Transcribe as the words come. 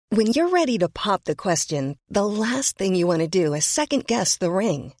When you're ready to pop the question, the last thing you want to do is second-guess the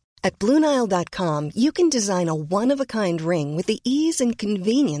ring. At BlueNile.com, you can design a one-of-a-kind ring with the ease and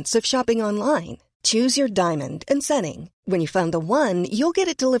convenience of shopping online. Choose your diamond and setting. When you find the one, you'll get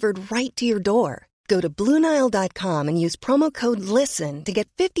it delivered right to your door. Go to BlueNile.com and use promo code LISTEN to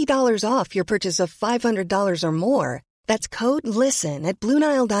get $50 off your purchase of $500 or more. That's code LISTEN at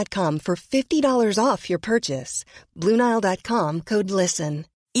BlueNile.com for $50 off your purchase. BlueNile.com, code LISTEN.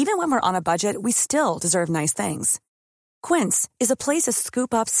 Even when we're on a budget, we still deserve nice things. Quince is a place to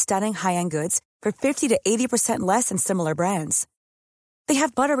scoop up stunning high-end goods for 50 to 80% less than similar brands. They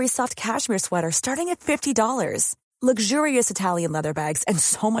have buttery soft cashmere sweaters starting at $50, luxurious Italian leather bags, and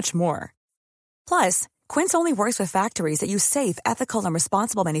so much more. Plus, Quince only works with factories that use safe, ethical, and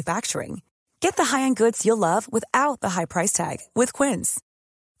responsible manufacturing. Get the high-end goods you'll love without the high price tag with Quince.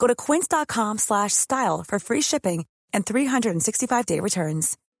 Go to quince.com/style for free shipping and 365-day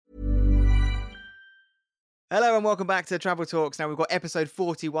returns. Hello and welcome back to Travel Talks. Now we've got episode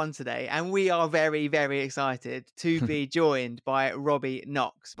 41 today and we are very, very excited to be joined by Robbie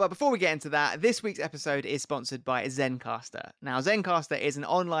Knox. But before we get into that, this week's episode is sponsored by Zencastr. Now Zencastr is an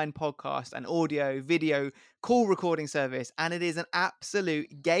online podcast and audio, video, call recording service, and it is an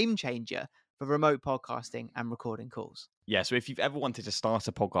absolute game changer for remote podcasting and recording calls. Yeah, so if you've ever wanted to start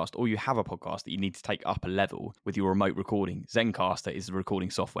a podcast or you have a podcast that you need to take up a level with your remote recording, Zencastr is the recording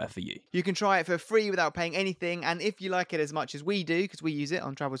software for you. You can try it for free without paying anything, and if you like it as much as we do, because we use it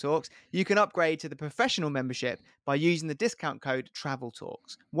on Travel Talks, you can upgrade to the professional membership by using the discount code Travel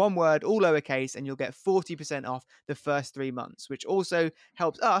Talks. One word, all lowercase, and you'll get 40% off the first 3 months, which also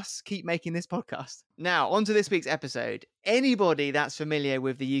helps us keep making this podcast. Now, on to this week's episode. Anybody that's familiar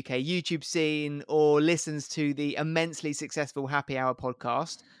with the UK YouTube scene or listens to the immensely successful Happy Hour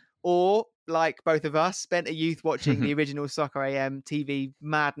podcast, or like both of us, spent a youth watching the original Soccer AM TV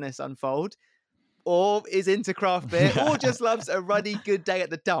madness unfold, or is into craft beer, or just loves a ruddy good day at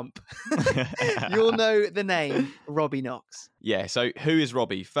the dump, you'll know the name Robbie Knox. Yeah, so who is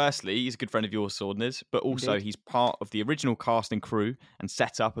Robbie? Firstly, he's a good friend of yours, Swordners, but also Indeed. He's part of the original cast and crew and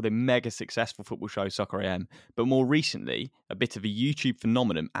setup of the mega successful football show Soccer AM, but more recently, a bit of a YouTube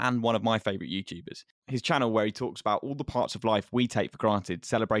phenomenon and one of my favourite YouTubers. His channel, where he talks about all the parts of life we take for granted,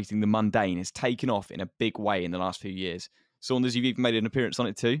 celebrating the mundane, has taken off in a big way in the last few years. Saunders, you've even made an appearance on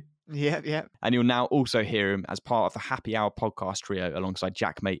it too. Yeah. And you'll now also hear him as part of the Happy Hour podcast trio alongside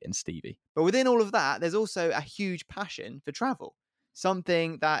Jack Mate and Stevie. But within all of that, there's also a huge passion for travel,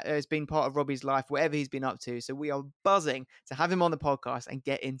 something that has been part of Robbie's life, whatever he's been up to. So we are buzzing to have him on the podcast and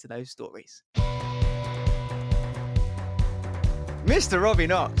get into those stories. Mr. Robbie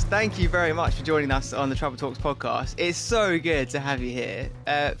Knox, thank you very much for joining us on the Travel Talks podcast. It's so good to have you here.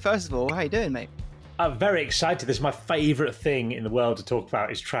 First of all, how you doing, mate? I'm very excited. This is my favourite thing in the world to talk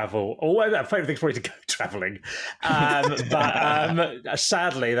about is travel. Or my favourite thing is probably to go travelling. But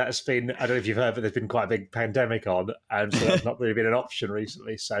sadly, that's been, I don't know if you've heard, but there's been quite a big pandemic on. And so that's not really been an option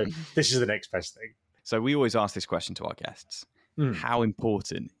recently. So this is the next best thing. So we always ask this question to our guests. How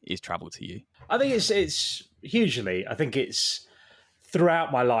important is travel to you? I think it's hugely. I think it's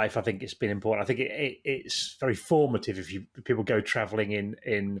throughout my life. I think it's been important. I think it's very formative if people go travelling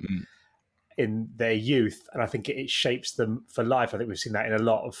in their youth, and I think it shapes them for life. I think we've seen that in a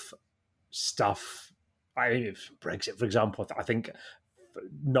lot of stuff. Brexit, for example, I think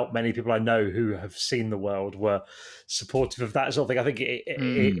not many people I know who have seen the world were supportive of that sort of thing. I think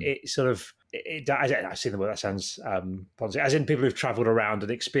it sort of, I've seen the world, that sounds positive, as in people who've travelled around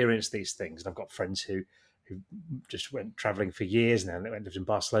and experienced these things. And I've got friends who just went travelling for years now, and they lived in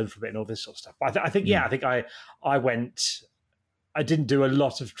Barcelona for a bit and all this sort of stuff. But I think I went. I didn't do a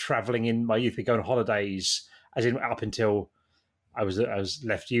lot of travelling in my youth. We go on holidays, as in up until I was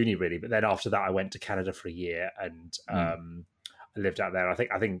left uni, really. But then after that, I went to Canada for a year, and I lived out there. I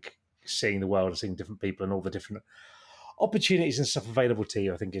think seeing the world and seeing different people and all the different opportunities and stuff available to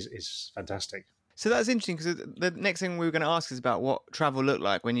you, I think is fantastic. So that's interesting, because the next thing we were going to ask is about what travel looked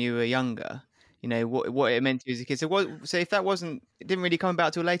like when you were younger. You know, what it meant to you as a kid. So if that it didn't really come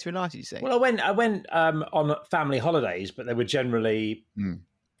about till later in life, did you say? Well, I went on family holidays, but they were generally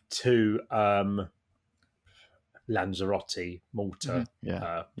to Lanzarote, Malta,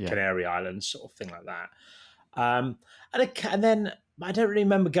 Canary Islands, sort of thing like that. And then I don't really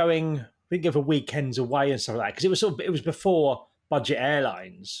remember going. We didn't go for weekends away and stuff like that, because it was before budget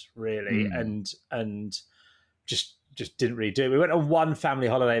airlines, really, and just didn't really do it. We went on one family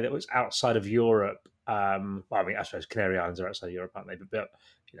holiday that was outside of Europe. I suppose Canary Islands are outside of Europe, aren't they? But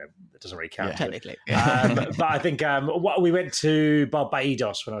it doesn't really count. Technically. But I think we went to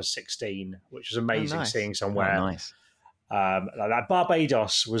Barbados when I was 16, which was amazing, seeing somewhere Like that.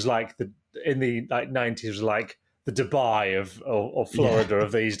 Barbados was like in the 90s was like the Dubai of Florida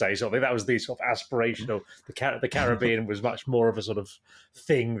of these days. I think that was the sort of aspirational. The Caribbean was much more of a sort of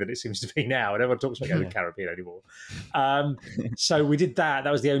thing than it seems to be now, and everyone talks about going to the Caribbean anymore. So we did that.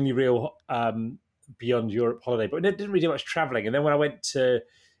 That was the only real beyond Europe holiday, but we didn't really do much traveling. And then when I went to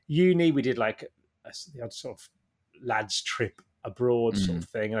uni, we did like the odd sort of lads trip abroad sort of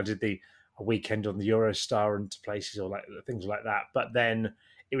thing, and I did a weekend on the Eurostar and to places or like things like that. But then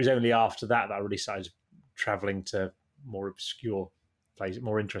it was only after that I really started traveling to more obscure places,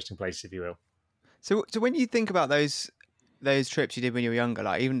 more interesting places, if you will. So when you think about those trips you did when you were younger,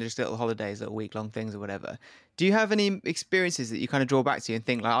 like even just little holidays, little week-long things or whatever, do you have any experiences that you kind of draw back to and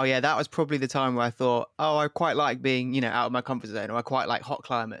think like, oh yeah, that was probably the time where I thought, oh, I quite like being, out of my comfort zone, or I quite like hot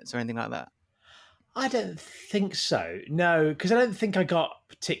climates or anything like that? I don't think so, no, because I don't think I got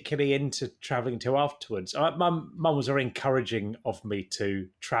particularly into travelling until afterwards. My mum was very encouraging of me to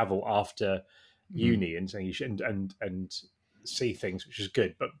travel after uni and saying you should and see things, which is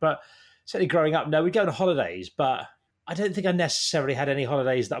good. But certainly growing up, no, we'd go on holidays, but I don't think I necessarily had any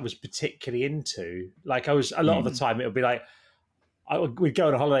holidays that I was particularly into. Like I was a lot of the time, it would be like we'd go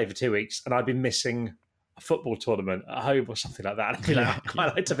on a holiday for 2 weeks, and I'd be missing a football tournament at home or something like that. I'd be like, I'd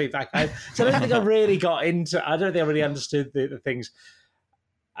quite like to be back home. So I don't think I really got into. I don't think I really understood the things.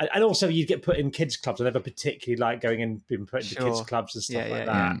 And also, you'd get put in kids' clubs. I never particularly like going and being put into kids' clubs and stuff like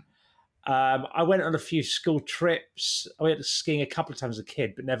that. I went on a few school trips. I went skiing a couple of times as a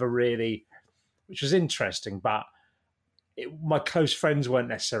kid, but never really, which was interesting. But my close friends weren't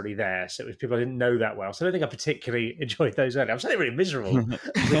necessarily there, so it was people I didn't know that well. So I don't think I particularly enjoyed those early. I was certainly really miserable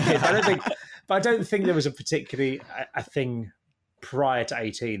as a kid. I don't think there was a particularly a thing prior to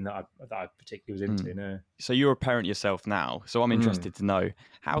 18 that I particularly was into. No. So you're a parent yourself now. So I'm interested to know,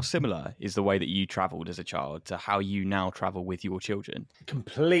 how similar is the way that you travelled as a child to how you now travel with your children?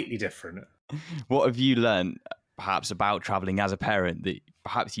 Completely different. What have you learned perhaps about travelling as a parent that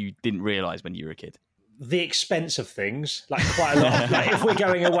perhaps you didn't realise when you were a kid? The expense of things, like quite a lot. Like if we're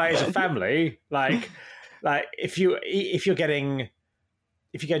going away as a family, like if you're going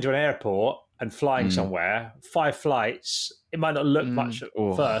to an airport and flying somewhere, 5 flights, it might not look much at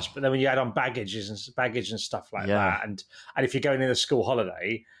first, but then when you add on baggage and stuff like that, and if you're going in a school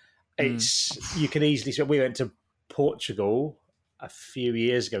holiday, you can easily. So we went to Portugal a few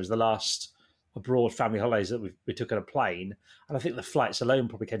years ago. It was the last abroad family holidays that we took on a plane, and I think the flights alone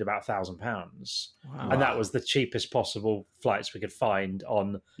probably came to about £1,000, and that was the cheapest possible flights we could find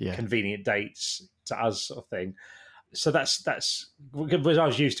on convenient dates to us, sort of thing. So that's what I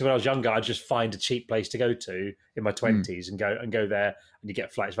was used to when I was younger. I'd just find a cheap place to go to in my 20s and go there, and you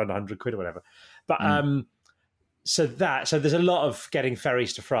get flights for under 100 quid or whatever. But so there's a lot of getting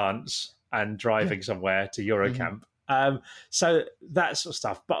ferries to France and driving somewhere to Eurocamp. So that sort of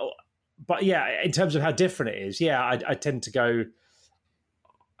stuff. But yeah, in terms of how different it is, I tend to go.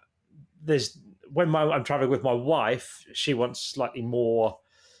 When I'm traveling with my wife, she wants slightly more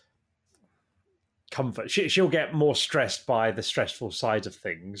comfort. She'll get more stressed by the stressful side of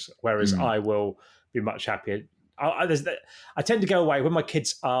things, whereas I will be much happier. I tend to go away when my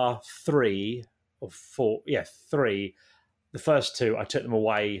kids are 3 or 4. Yeah, 3. The first 2, I took them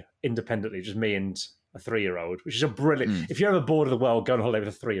away independently, just me and a 3-year-old, which is a brilliant. If you're ever bored of the world, go on holiday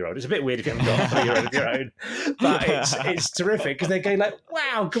with a 3-year-old. It's a bit weird if you haven't got a 3-year-old of your own, but it's terrific because they're going like,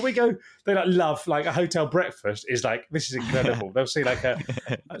 wow, can we go? They love a hotel breakfast is like, this is incredible. They'll see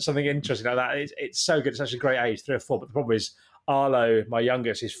something interesting like that. It's so good. It's actually a great age, 3 or 4. But the problem is Arlo, my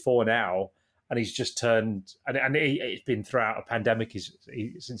youngest, is 4 now, and he's just turned, and it's been throughout a pandemic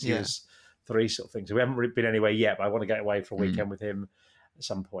since he was 3, sort of thing. So we haven't really been anywhere yet, but I want to get away for a weekend with him at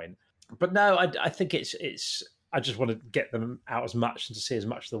some point. But no, I think it's. I just want to get them out as much and to see as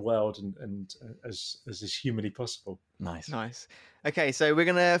much of the world and as is humanly possible. Nice. Okay, so we're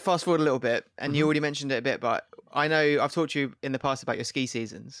gonna fast forward a little bit, and you already mentioned it a bit, but I know I've talked to you in the past about your ski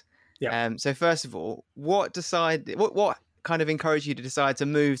seasons. Yeah. So first of all, what kind of encouraged you to decide to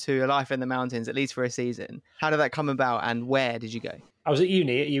move to a life in the mountains, at least for a season? How did that come about, and where did you go? I was at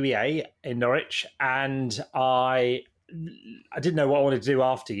uni at UEA in Norwich, and I didn't know what I wanted to do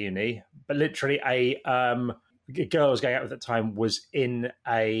after uni, but literally a girl I was going out with at the time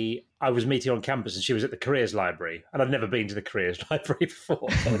I was meeting on campus, and she was at the careers library, and I'd never been to the careers library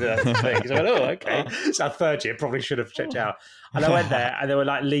before. So I went, oh, okay. So our 3rd year probably should have checked out. And I went there, and there were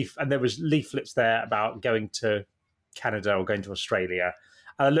there was leaflets there about going to Canada or going to Australia.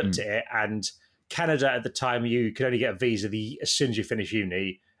 And I looked at it, and Canada at the time, you could only get a visa as soon as you finish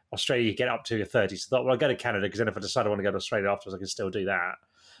uni. Australia, you get up to your 30s. So I thought, well, I'll go to Canada, because then if I decide I want to go to Australia afterwards, I can still do that.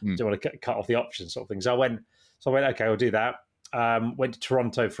 Don't want to cut off the options, sort of thing. So I went So I went, okay, I'll do that. Went to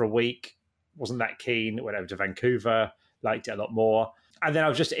Toronto for a week, wasn't that keen. Went over to Vancouver, liked it a lot more. And then I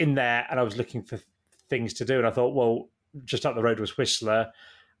was just in there and I was looking for things to do. And I thought, well, just up the road was Whistler.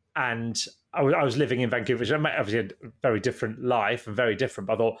 And I was living in Vancouver, which obviously had a very different life and very different.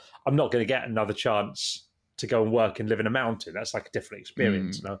 But I thought, I'm not going to get another chance to go and work and live in a mountain. That's like a different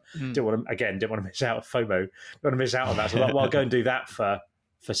experience. And I didn't want to miss out on FOMO. Didn't want to miss out on that. So I thought, well, I'll go and do that for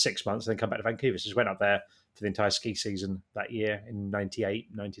 6 months and then come back to Vancouver. So I just went up there for the entire ski season that year in 98,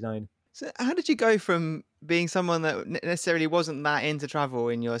 99. So how did you go from being someone that necessarily wasn't that into travel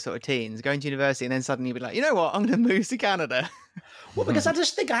in your sort of teens, going to university, and then suddenly be like, you know what, I'm going to move to Canada? Well, because I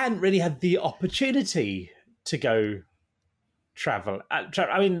just think I hadn't really had the opportunity to go travel.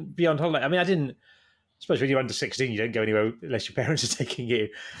 I mean, beyond holiday. I mean, I didn't. I suppose when you're under 16, you don't go anywhere unless your parents are taking you.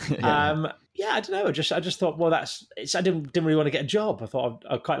 Yeah, I don't know. I just thought, well, I didn't really want to get a job. I thought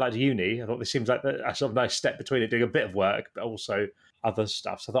I quite liked uni. I thought this seems like a sort of nice step between it, doing a bit of work, but also other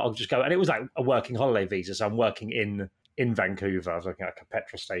stuff. So I thought I'll just go. And it was like a working holiday visa. So I'm working in Vancouver. I was working at like a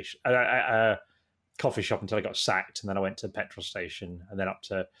petrol station, a coffee shop until I got sacked. And then I went to a petrol station and then up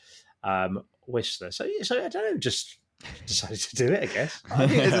to Whistler. So I don't know, just decided to do it, I guess. I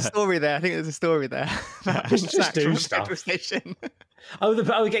think there's a story there. Just do stuff. Station.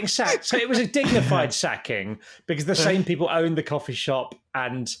 We're getting sacked. So it was a dignified sacking because the same people owned the coffee shop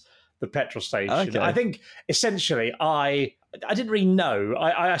and the petrol station. Okay. I think essentially I didn't really know.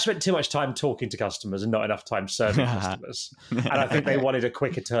 I spent too much time talking to customers and not enough time serving customers. And I think they wanted a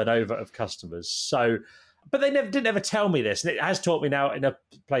quicker turnover of customers. So, but they didn't ever tell me this. And it has taught me now in a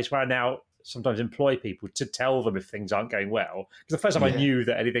place where I now sometimes employ people to tell them if things aren't going well. Because the first time I knew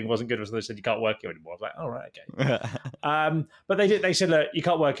that anything wasn't good was when they said you can't work here anymore. I was like, all right, okay. But they said, look, you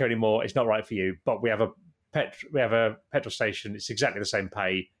can't work here anymore. It's not right for you. But we have a petrol station. It's exactly the same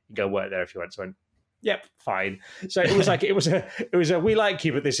pay. You can go work there if you want. So I went, yep, fine. So it was like it was a we like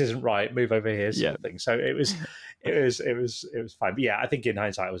you, but this isn't right. Move over here, sort of thing. So it was fine. But yeah, I think in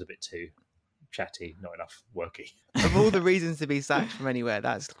hindsight, I was a bit too chatty, not enough worky. Of all the reasons to be sacked from anywhere,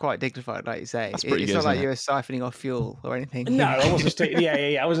 that's quite dignified, like you say. It's good, not like you were siphoning off fuel or anything. No, I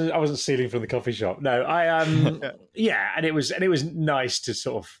wasn't. I wasn't stealing from the coffee shop. No, and it was nice to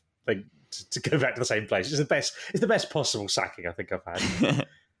sort of like to go back to the same place. It's the best possible sacking I think I've had.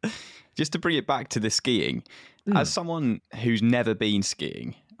 Just to bring it back to the skiing, as someone who's never been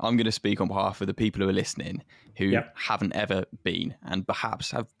skiing, I'm going to speak on behalf of the people who are listening who haven't ever been and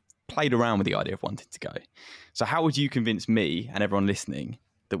perhaps have played around with the idea of wanting to go. So how would you convince me and everyone listening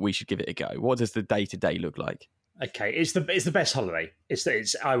that we should give it a go? What does the day-to-day look like? Okay, it's the best holiday.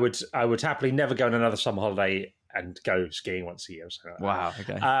 I would happily never go on another summer holiday and go skiing once a year. Or something like wow.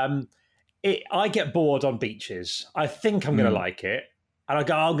 That. Okay. I get bored on beaches. I think I'm going to like it. And I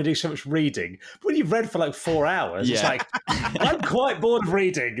go, I'm going to do so much reading. But when you've read for like 4 hours, it's like, I'm quite bored of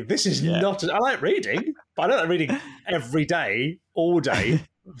reading. This is not... I like reading, but I don't like reading every day, all day,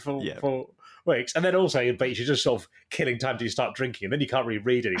 for weeks. And then also in beach, you're just sort of killing time till you start drinking, and then you can't really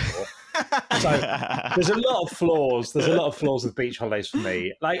read anymore. So there's a lot of flaws. There's a lot of flaws with beach holidays for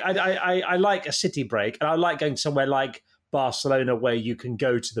me. Like I like a city break, and I like going somewhere like Barcelona where you can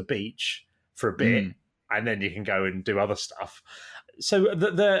go to the beach for a bit, and then you can go and do other stuff. So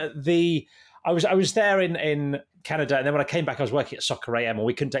I was there in Canada, and then when I came back, I was working at Soccer AM, and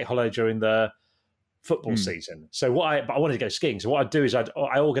we couldn't take holiday during the football season. So but I wanted to go skiing. So what I'd do is I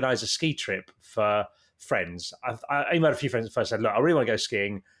organise a ski trip for friends. I emailed a few friends at first, said, look, I really want to go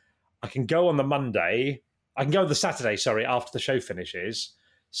skiing. I can go on the Saturday, after the show finishes,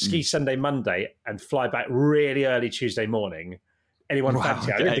 ski Sunday, Monday, and fly back really early Tuesday morning. Anyone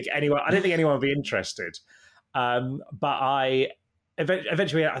fancy? Okay. I didn't think anyone would be interested. But I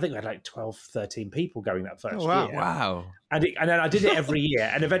eventually, I think we had like 12, 13 people going that first year. Wow. And then I did it every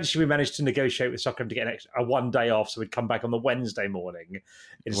year. And eventually we managed to negotiate with Soccer to get a 1 day off. So we'd come back on the Wednesday morning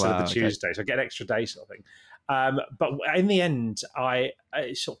instead of the Tuesday. Okay. So get an extra day sort of thing. But in the end, I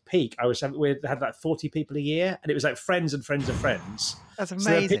sort of peak. We had like 40 people a year, and it was like friends and friends of friends. That's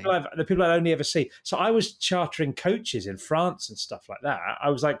amazing. So the people I'd only ever see. So I was chartering coaches in France and stuff like that. I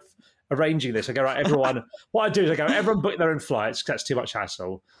was like arranging this. I go, right, everyone. What I do is I go, everyone book their own flights because that's too much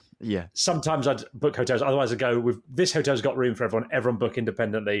hassle. Yeah. Sometimes I'd book hotels. Otherwise, I go with this hotel's got room for everyone. Everyone book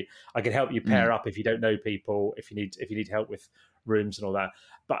independently. I can help you pair up if you don't know people. If you need help with rooms and all that.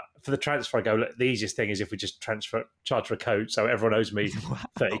 But for the transfer, I go, look, the easiest thing is if we just charter a coach, so everyone owes me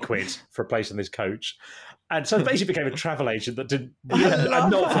 30 quid for a place on this coach. And so it basically became a travel agent that did a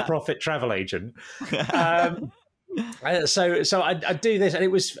not-for-profit travel agent. So I do this, and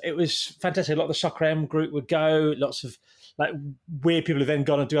it was fantastic. A lot of the Soccer AM group would go. Lots of like weird people have then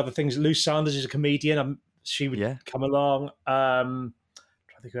gone and do other things. Lou Sanders is a comedian. I'm She would come along. I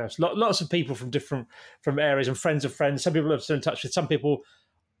think who else? Lots of people from areas and friends of friends. Some people I'm still in touch with. Some people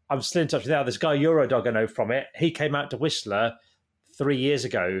I'm still in touch with now. This guy Eurodog I know from it. He came out to Whistler 3 years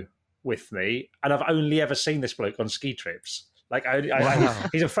ago with me, and I've only ever seen this bloke on ski trips. Like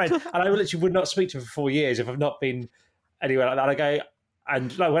he's a friend, and I literally would not speak to him for 4 years if I've not been anywhere like that. I go,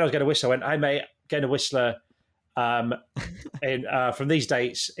 and like when I was going to Whistler, I went, "Hey mate, going to Whistler from these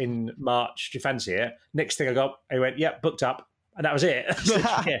dates in March. Do you fancy it?" Next thing I got, he went, "Yep, booked up." And that was it.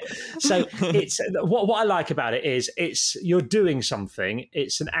 So it's what I like about it is you're doing something.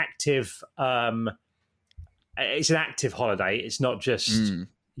 It's an active holiday. It's not just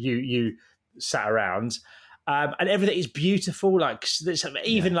you sat around, and everything is beautiful. Like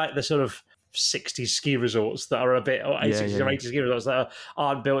even like the sort of 60s ski resorts that are a bit, or 80s or 80s ski resorts that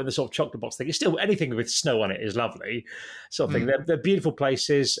aren't built in the sort of chocolate box thing. It's still anything with snow on it is lovely, sort of thing. They're beautiful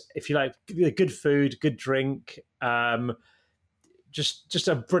places. If you like good food, good drink. Just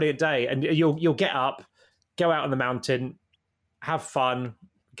a brilliant day, and you'll get up, go out on the mountain, have fun,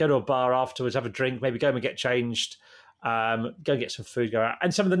 go to a bar afterwards, have a drink, maybe go home and get changed, go get some food, go out.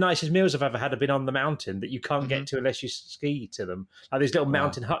 And some of the nicest meals I've ever had have been on the mountain that you can't get to unless you ski to them. Like these little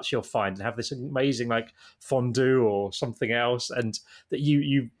mountain huts you'll find and have this amazing like fondue or something else, and that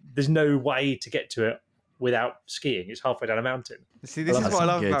you there's no way to get to it without skiing. It's halfway down a mountain. See, this is what I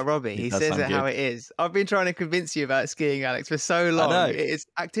love about Robbie. He says it how it is. I've been trying to convince you about skiing, Alex, for so long. It's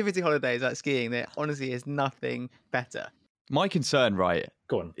activity holidays like skiing. There honestly is nothing better. My concern, right,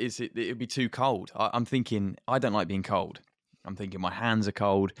 go on, is it would be too cold. I'm thinking I don't like being cold. I'm thinking my hands are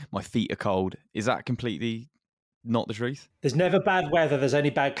cold, my feet are cold. Is that completely not the truth? There's never bad weather. There's only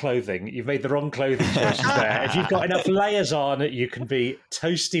bad clothing. You've made the wrong clothing choices there. If you've got enough layers on, you can be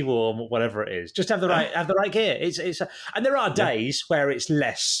toasty warm, whatever it is. Just have the right gear. And there are days where it's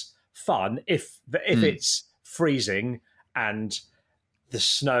less fun if it's freezing and the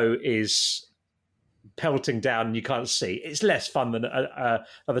snow is pelting down and you can't see. It's less fun than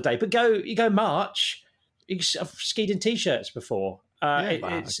another day. But you go March. I've skied in t-shirts before.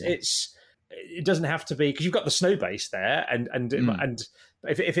 It doesn't have to be, because you've got the snow base there, and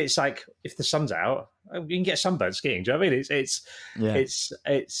if it's like if the sun's out, you can get sunburned skiing. Do you know what I mean?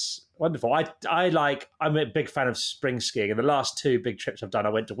 It's wonderful. I'm a big fan of spring skiing, and the last two big trips I've done, I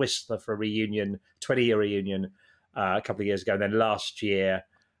went to Whistler for a reunion, 20-year reunion, a couple of years ago, and then last year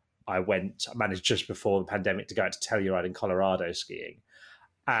I managed just before the pandemic to go out to Telluride in Colorado skiing,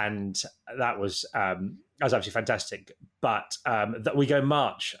 and that was absolutely fantastic. But that we go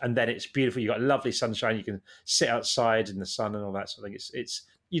March, and then it's beautiful. You've got lovely sunshine. You can sit outside in the sun and all that sort of thing. It's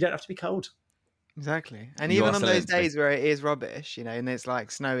you don't have to be cold. Exactly. And even on those days where it is rubbish, and it's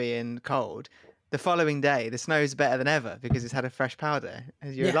like snowy and cold, the following day the snow's better than ever because it's had a fresh powder.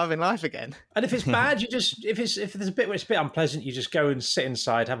 You're loving life again. And if it's bad, you just if there's a bit where it's a bit unpleasant, you just go and sit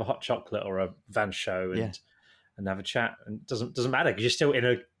inside, have a hot chocolate or a Van Show and have a chat. And it doesn't matter because you're still in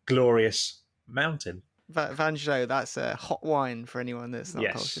a glorious mountain. Van Show, that's a hot wine for anyone that's not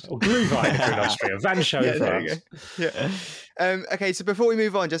cultured. Or Glühwein if you're in Austria. Van Show in France. Okay, so before we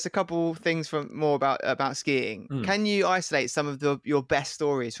move on, just a couple things more about skiing. Can you isolate some of your best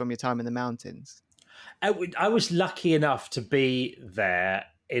stories from your time in the mountains? I was lucky enough to be there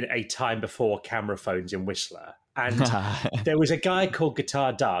in a time before camera phones in Whistler. And there was a guy called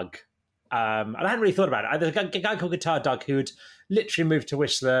Guitar Doug. And I hadn't really thought about it. There's a guy called Guitar Doug who had literally moved to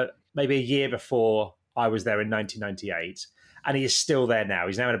Whistler maybe a year before I was there in 1998, and he is still there now.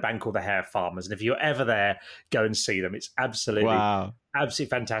 He's now in a band called the Hare Farmers, and if you're ever there, go and see them. It's absolutely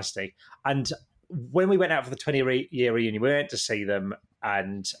fantastic. And when we went out for the 20-year reunion, we went to see them,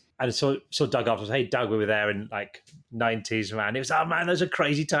 and saw Doug afterwards. Hey, Doug, we were there in like 90s, man. It was, oh man, those are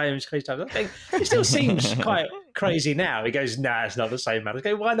crazy times. I think it still seems quite crazy now. He goes, nah, it's not the same, man. I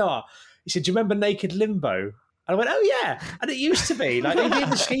go, why not? He said, do you remember Naked Limbo? And I went, oh yeah. And it used to be like they'd be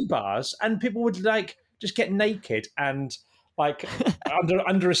in the ski bars and people would like just get naked and like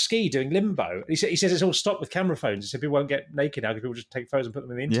under a ski doing limbo. He says it's all stopped with camera phones. He said people won't get naked now because people just take photos and put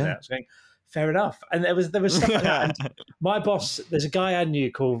them on the internet. Yeah. So going, fair enough. And there was stuff like that. And my boss, there's a guy I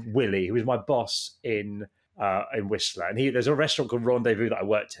knew called Willie, who was my boss in Whistler, and there's a restaurant called Rendezvous that I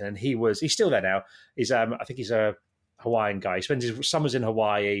worked in, and he's still there now. He's I think he's a Hawaiian guy. He spends his summers in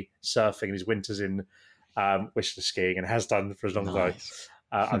Hawaii surfing and his winters in Whistler skiing, and has done for as long as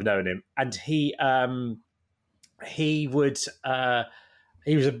I've known him. And he was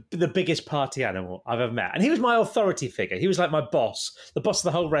the biggest party animal I've ever met, and he was my authority figure. He was like my boss, the boss of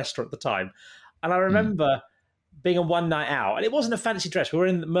the whole restaurant at the time. And I remember being on one night out, and it wasn't a fancy dress. We were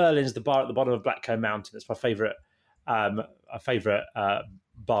in Merlin's, the bar at the bottom of Blackcomb Mountain. It's my favourite bar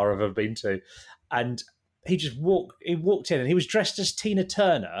I've ever been to, and he walked in and he was dressed as Tina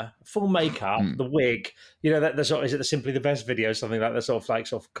Turner, full makeup, the wig, that the sort of, is it the Simply the Best video, something like that, sort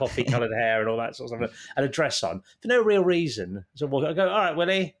of coffee coloured hair and all that sort of stuff, and a dress on for no real reason. So I go, all right,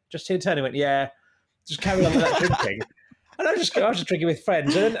 Willie, just Tina Turner. He went, yeah, just carry on with that drinking. And I was just drinking with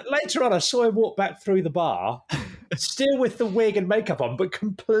friends. And then later on, I saw him walk back through the bar, still with the wig and makeup on, but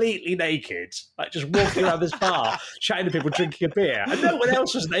completely naked, like just walking around this bar, chatting to people, drinking a beer. And no one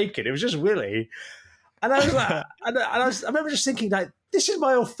else was naked. It was just Willie. And I was like, I remember just thinking, like, this is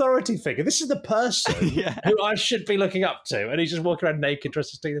my authority figure. This is the person who I should be looking up to. And he's just walking around naked,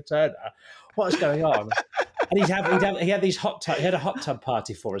 dressed as Tina Turner. What is going on? And he had a hot tub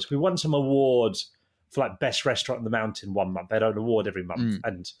party for us. We won some awards for like best restaurant in the mountain one month. They had an award every month.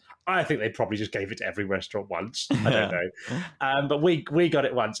 And I think they probably just gave it to every restaurant once. I don't know. But we got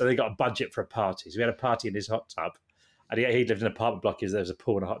it once, and they got a budget for a party. So we had a party in his hot tub. And he lived in an apartment block. There was a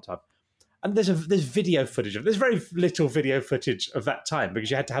pool and a hot tub. And there's video footage of it. There's very little video footage of that time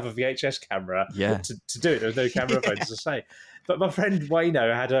because you had to have a VHS camera to do it. There was no camera phones to say. But my friend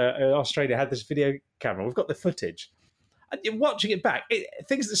Wayno had Australia had this video camera. We've got the footage. And you're watching it back,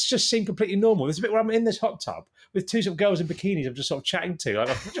 things that just seem completely normal. There's a bit where I'm in this hot tub with two sort of girls in bikinis I'm just sort of chatting to, like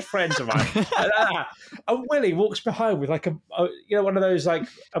just friends of mine. And Willie walks behind with like one of those like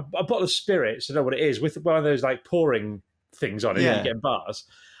a bottle of spirits, I don't know what it is, with one of those like pouring things on it and you get bars.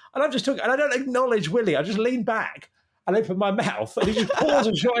 And I'm just talking, and I don't acknowledge Willie. I just lean back and open my mouth, and he just pours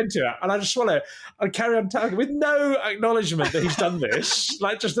a shot into it, and I just swallow it and carry on talking with no acknowledgement that he's done this.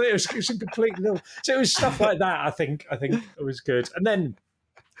 Like, just it was completely nil. So it was stuff like that. I think it was good. And then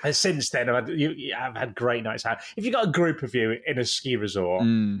since then, I've had great nights out. If you've got a group of you in a ski resort,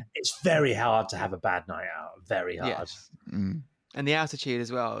 it's very hard to have a bad night out. Very hard. Yes. And the altitude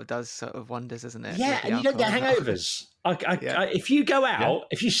as well does sort of wonders, doesn't it? Yeah, and you don't get hangovers. If you go out,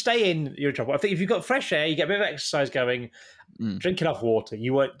 if you stay in, you're in trouble. I think if you've got fresh air, you get a bit of exercise going, drink enough water.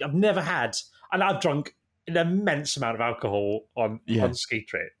 I've never had, and I've drunk an immense amount of alcohol on ski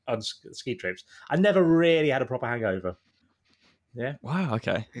trips. I never really had a proper hangover. Yeah. Wow.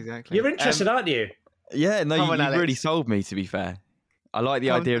 Okay. Exactly. You're interested, aren't you? Yeah. No, you really sold me. To be fair. I like the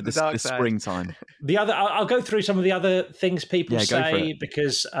idea of the springtime. The other, I'll go through some of the other things people say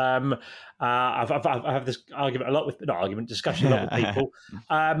because I have this discussion a lot with people.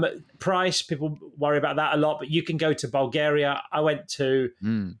 Price, people worry about that a lot, but you can go to Bulgaria. I went to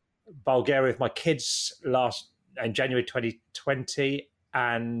Bulgaria with my kids in January 2020,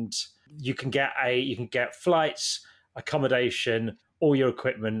 and you can get flights, accommodation, all your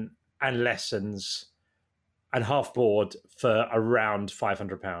equipment, and lessons. And half board for around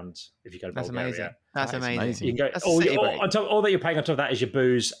 £500 if you go to Bulgaria. That's amazing. You can go, all that you're paying on top of that is your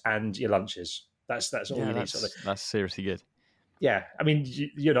booze and your lunches. That's all you need. That's seriously good. Yeah, I mean,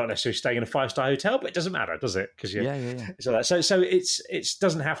 you're not necessarily staying in a 5-star hotel, but it doesn't matter, does it? Because So it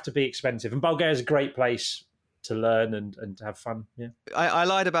doesn't have to be expensive, and Bulgaria is a great place to learn and have fun. Yeah, I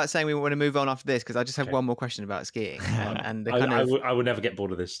lied about saying we want to move on after this because I just have one more question about skiing. And I will never get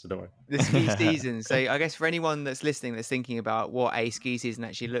bored of this. So don't worry. The ski season. So I guess for anyone that's listening, that's thinking about what a ski season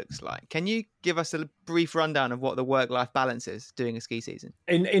actually looks like, can you give us a brief rundown of what the work-life balance is doing a ski season?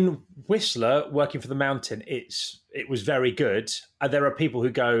 In Whistler, working for the mountain, it was very good. There are people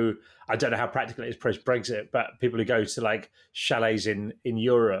who go, I don't know how practical it is post Brexit, but people who go to like chalets in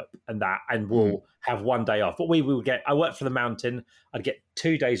Europe and will have one day off. But we will get, I work for the mountain, I'd get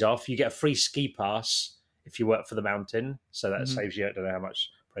 2 days off. You get a free ski pass if you work for the mountain. So that saves you, I don't know how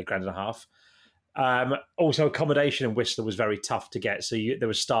much, probably £1.50. Also, accommodation in Whistler was very tough to get. So there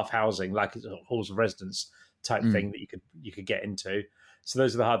was staff housing, like halls of residence type thing that you could get into. So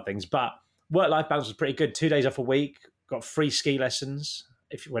those are the hard things. But work-life balance was pretty good. 2 days off a week, got free ski lessons.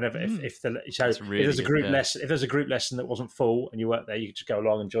 If there's a group lesson, if there's a group lesson that wasn't full and you weren't there, you could just go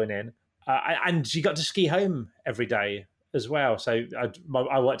along and join in. And you got to ski home every day as well. So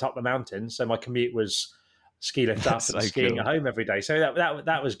I worked up the mountain, so my commute was ski lift up and skiing at home every day. So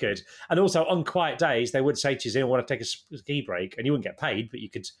that was good. And also on quiet days, they would say to you, "I want to take a ski break," and you wouldn't get paid, but you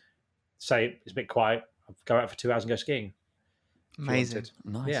could say it's a bit quiet. I'll go out for 2 hours and go skiing. Amazing,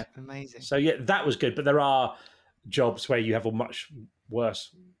 nice, yeah, amazing. So that was good. But there are jobs where you have a much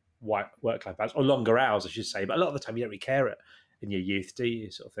worse work-life balance, or longer hours, I should say. But a lot of the time, you don't really care it in your youth, do you?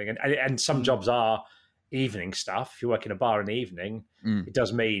 Sort of thing. And some jobs are evening stuff. If you work in a bar in the evening, it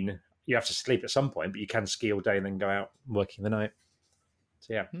does mean you have to sleep at some point, but you can ski all day and then go out working the night.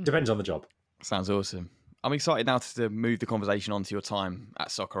 So yeah, depends on the job. Sounds awesome. I'm excited now to move the conversation onto your time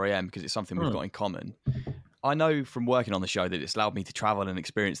at Soccer AM because it's something we've got in common. I know from working on the show that it's allowed me to travel and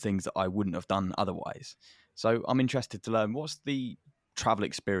experience things that I wouldn't have done otherwise. So I'm interested to learn, what's the travel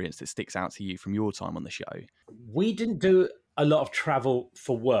experience that sticks out to you from your time on the show? We didn't do a lot of travel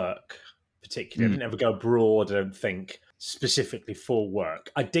for work, particularly. I didn't ever go abroad, I don't think, specifically for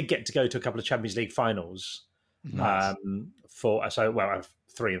work. I did get to go to a couple of Champions League finals. Nice. I have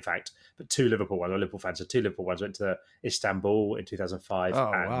 3 in fact, but 2 Liverpool ones. I'm a Liverpool fan, so 2 Liverpool ones. Went to Istanbul in 2005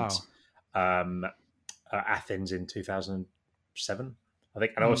 Athens in 2007, I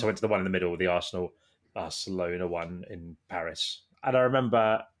think. And I also went to the one in the middle, the Barcelona one in Paris. And I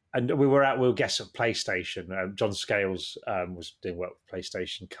remember, and we were guests at PlayStation. John Scales was doing work with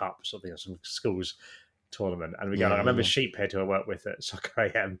PlayStation Cup, something, some schools tournament. And I remember Sheephead, who I worked with at Soccer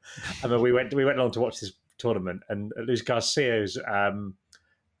AM. And then we went along to watch this tournament, and Luis Garcia was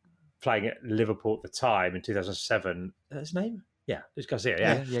playing at Liverpool at the time in 2007. Is that his name? Yeah, Luis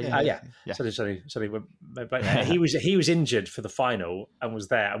Garcia. Yeah. So he was injured for the final and was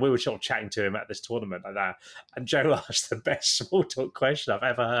there, and we were sort of chatting to him at this tournament like that. And Joe asked the best small talk question I've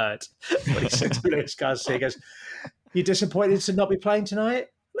ever heard. When he said to Luis Garcia, he goes, "You disappointed to not be playing tonight?"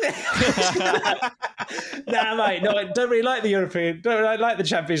 Nah, mate. No, I don't really like the European. Don't really like the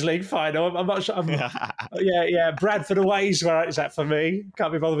Champions League final. I'm not sure. Bradford away's where it's at for me.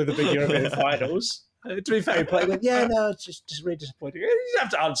 Can't be bothered with the big European finals. To be fair, he played. It's just really disappointing. You don't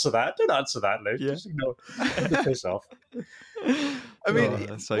have to answer that. Don't answer that, Luke. Yeah. Just ignore. Don't piss off. I mean,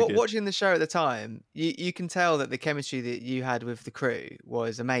 watching the show at the time, you can tell that the chemistry that you had with the crew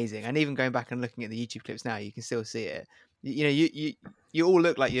was amazing. And even going back and looking at the YouTube clips now, you can still see it. You all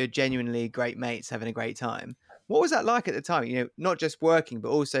look like you're genuinely great mates having a great time. What was that like at the time? Not just working, but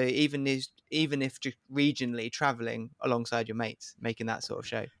also even if just regionally traveling alongside your mates, making that sort of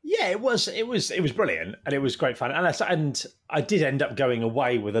show. Yeah, it was brilliant, and it was great fun. And I did end up going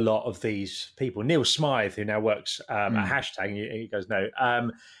away with a lot of these people. Neil Smythe, who now works at Hashtag, you guys know,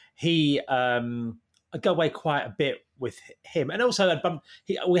 I go away quite a bit with him, and also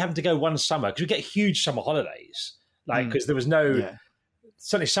we happened to go one summer because we get huge summer holidays, because there was no. Yeah.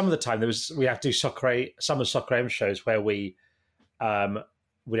 Certainly, some of the time we have to do summer Soccer AM shows where we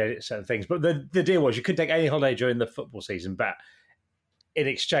would edit certain things. But the deal was you could take any holiday during the football season, but in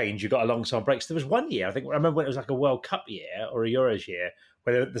exchange you got a long summer break. So there was one year, I remember when it was like a World Cup year or a Euros year,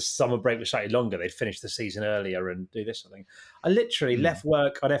 where the summer break was slightly longer. They'd finish the season earlier and do this sort of thing. I literally left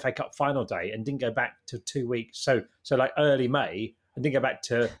work on FA Cup final day and didn't go back to 2 weeks. So like early May, and didn't go back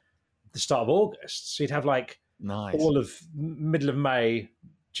to the start of August. So you'd have all of middle of May,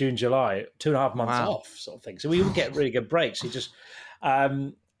 June, July, 2.5 months off, sort of thing. So we would get really good breaks. You just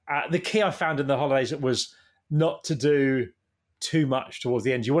the key I found in the holidays was not to do too much towards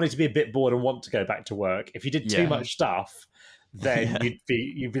the end. You wanted to be a bit bored and want to go back to work. If you did too much stuff, then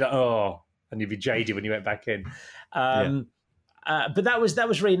you'd be like, oh, and you'd be jaded when you went back in. But that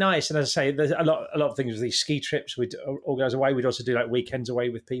was really nice. And as I say, there's a lot of things with these ski trips we'd organise away. We'd also do weekends away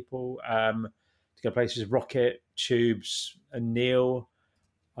with people. To go places, Rocket, Tubes, and Neil,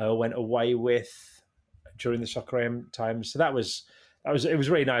 I all went away with during the Soccer AM times. So it was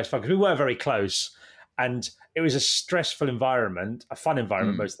really nice fun because we were very close, and it was a stressful environment, a fun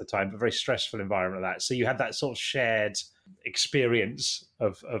environment most of the time, but very stressful environment like that. So you had that sort of shared experience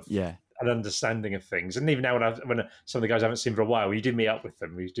of an understanding of things. And even now when some of the guys I haven't seen for a while, you do meet up with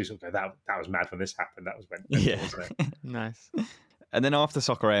them, you do sort of go, that was mad when this happened. That was when wasn't it? Nice. And then after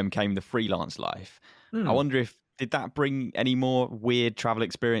Soccer AM came the freelance life. I wonder did that bring any more weird travel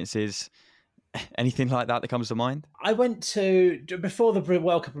experiences? Anything like that comes to mind? I went before the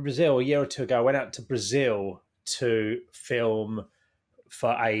World Cup of Brazil, a year or two ago, I went out to Brazil to film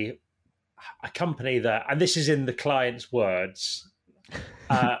for a company that, and this is in the client's words,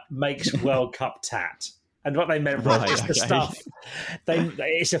 makes World Cup tat. And what they meant was the stuff.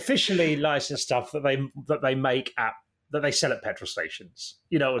 It's officially licensed stuff that they make that they sell at petrol stations.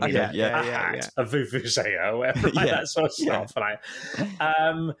 You know what I mean? A Vuvuzela or whatever, that sort of stuff.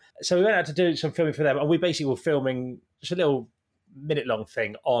 So we went out to do some filming for them, and we basically were filming just a little minute-long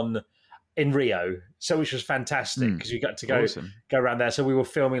thing in Rio, which was fantastic because you got to go around there. So we were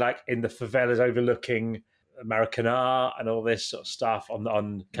filming in the favelas overlooking Maracanã and all this sort of stuff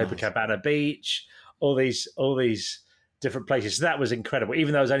on Copacabana Beach, all these different places. So that was incredible.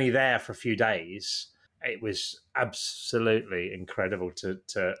 Even though I was only there for a few days, it was absolutely incredible to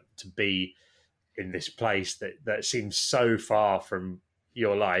be in this place that seems so far from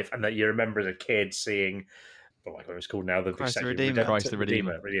your life, and that you remember as a kid seeing, what it was called now, the Christ the Redeemer. Christ the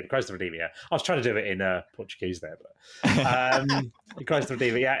Redeemer. Yeah, I was trying to do it in Portuguese there, but Christ the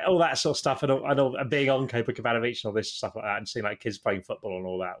Redeemer. Yeah, all that sort of stuff, and being on Copacabana Beach and all this stuff like that, and seeing kids playing football and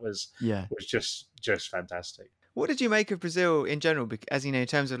all that was just fantastic. What did you make of Brazil in general? As you know, in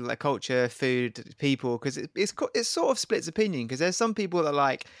terms of like culture, food, people, because it's sort of splits opinion. Because there's some people that are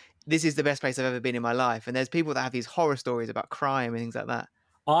like, this is the best place I've ever been in my life, and there's people that have these horror stories about crime and things like that.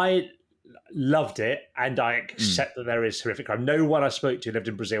 I loved it, and I accept that there is horrific crime. No one I spoke to who lived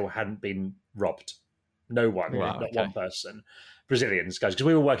in Brazil hadn't been robbed. No one, not one person. Brazilians, guys, because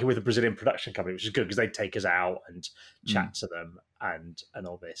we were working with a Brazilian production company, which is good because they'd take us out and chat to them and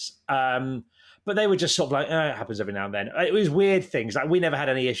all this. But they were just sort of like, it happens every now and then. It was weird things. Like, we never had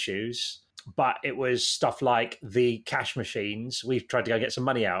any issues, but it was stuff like the cash machines. We tried to go get some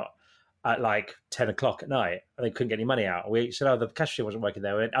money out at like 10 o'clock at night, and they couldn't get any money out. We said, the cash machine wasn't working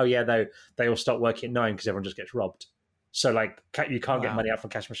there. We went, oh yeah, they all start working at 9 because everyone just gets robbed. So like, you can't get money out from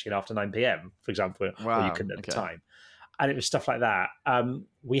cash machine after 9 p.m, for example, or you couldn't at the time. And it was stuff like that.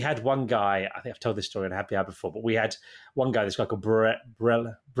 We had one guy, I think I've told this story on Happy Hour before, but we had one guy, this guy called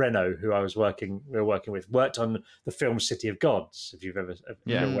Breno, who we were working with, worked on the film City of Gods, if you've ever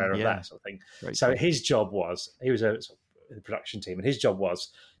been aware of that sort of thing. Very cool. His job was, he was a production team, and his job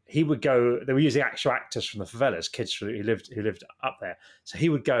was, he would go, they were using actual actors from the favelas, kids who lived up there. So he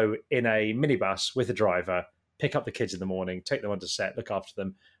would go in a minibus with a driver, pick up the kids in the morning, take them onto set, look after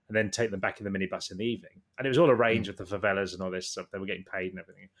them, and then take them back in the minibus in the evening. And it was all arranged with the favelas and all this stuff. They were getting paid and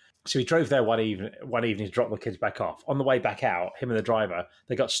everything. So he drove there one evening to drop the kids back off. On the way back out, him and the driver,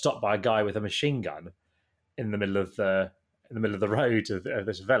 they got stopped by a guy with a machine gun in the middle of the road of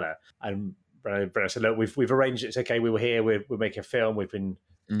this favela. And Breno said, look, we've arranged it. It's okay. We were here. We're making a film.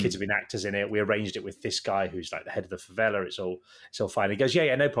 Kids have been actors in it. We arranged it with this guy who's like the head of the favela. It's all fine. He goes,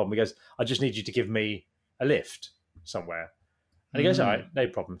 yeah, no problem. He goes, I just need you to give me a lift somewhere. And he goes, all right, no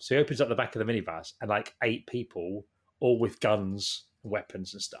problem. So he opens up the back of the minibus, and like 8 people, all with guns,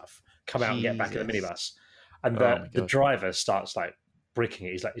 weapons and stuff, come out and get back in the minibus. And the driver starts like bricking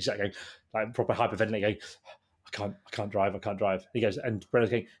it. He's like going, like proper hyperventilating, going, I can't drive. He goes, and Breno's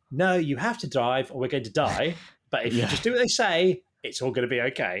going, no, you have to drive or we're going to die. But if you just do what they say, it's all going to be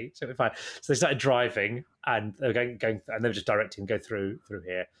okay. So we're fine. So they started driving, and they were going, and they were just directing, go through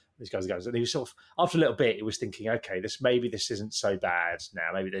here. These guys, and he was sort of, after a little bit, he was thinking, okay, maybe this isn't so bad now.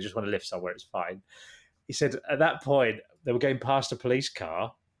 Maybe they just want to live somewhere. It's fine. He said at that point, they were going past a police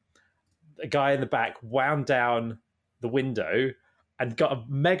car. A guy in the back wound down the window and got a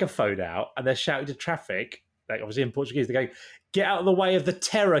megaphone out, and they're shouting to traffic, like obviously in Portuguese, they're going, get out of the way of the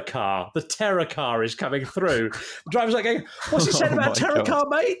terror car. The terror car is coming through. The driver's like going, what's he saying about a terror car,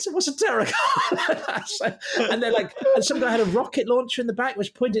 mate? What's a terror car? And they're like, and some guy had a rocket launcher in the back, was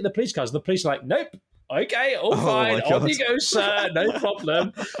pointing at the police cars, and the police are like, nope. Okay, all fine. On you go, sir. No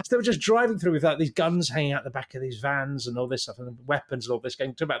problem. So they were just driving through with these guns hanging out the back of these vans and all this stuff, and weapons and all this,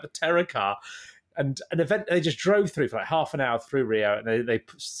 going to about the terror car. And an event, they just drove through for like half an hour through Rio, and they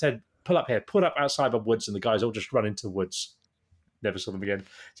said, pull up outside the woods, and the guys all just run into the woods. Never saw them again.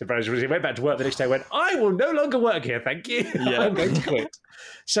 So he went back to work the next day and went, I will no longer work here, thank you. Yeah. I'm going to quit.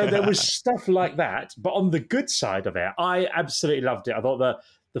 So there was stuff like that. But on the good side of it, I absolutely loved it. I thought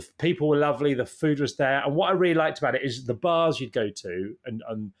the people were lovely, the food was there. And what I really liked about it is the bars you'd go to and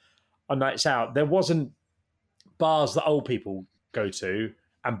on nights out, there wasn't bars that old people go to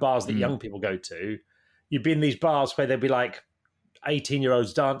and bars that young people go to. You'd be in these bars where there'd be like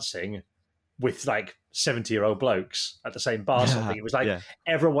 18-year-olds dancing with like 70-year-old blokes at the same bar. Something. It was like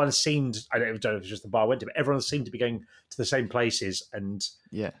everyone seemed, I don't know if it was just the bar I went to, but everyone seemed to be going to the same places and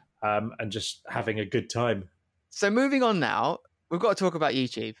just having a good time. So moving on now, we've got to talk about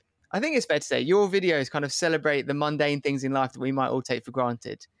YouTube. I think it's fair to say your videos kind of celebrate the mundane things in life that we might all take for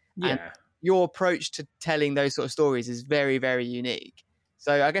granted. Yeah. And your approach to telling those sort of stories is very, very unique.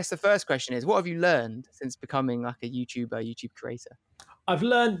 So I guess the first question is, what have you learned since becoming like a YouTube creator? I've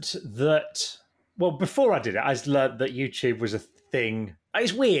learned that, well, before I did it, I learned that YouTube was a thing.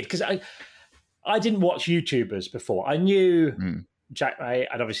 It's weird because I didn't watch YouTubers before. I knew Jack May,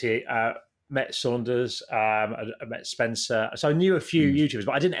 and obviously met Saunders, I met Spencer. So I knew a few YouTubers,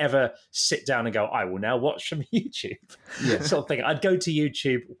 but I didn't ever sit down and go, I will now watch some YouTube sort of thing. I'd go to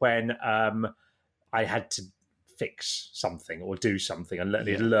YouTube when I had to fix something or do something and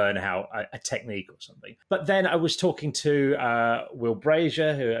learn how a technique or something. But then I was talking to Will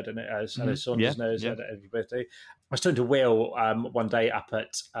Brazier, who I don't know, as Saunders knows, every birthday. I was talking to Will one day up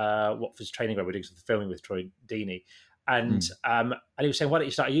at Watford's training ground. We were doing some filming with Troy Deeney, and he was saying, "Why don't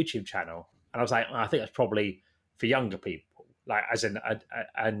you start a YouTube channel?" And I was like, I think that's probably for younger people. Like, as in,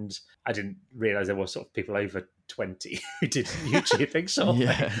 and I didn't realise there were sort of people over 20 who did YouTube things, sort of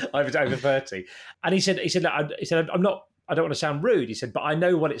thing, over 30. And he said, I'm not, I don't want to sound rude. He said, but I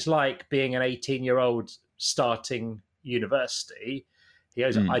know what it's like being an 18-year-old starting university. He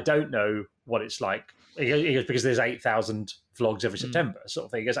goes, I don't know what it's like. He goes, because there's 8,000 vlogs every September, sort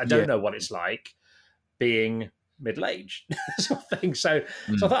of thing. He goes, I don't know what it's like being middle-aged, sort of thing. So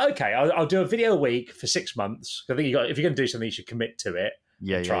I thought, okay, I'll do a video a week for 6 months. I think if you're going to do something, you should commit to it,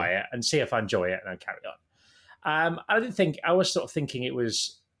 try it, and see if I enjoy it, and then carry on. I was sort of thinking it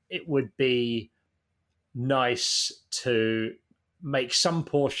would be nice to make some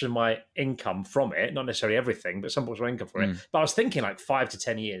portion of my income from it, not necessarily everything, but some portion of my income from it. But I was thinking like 5 to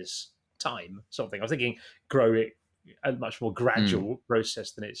 10 years time, sort of thing. I was thinking grow it a much more gradual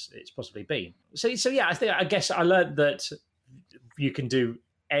process than it's possibly been. So yeah, I guess I learned that you can do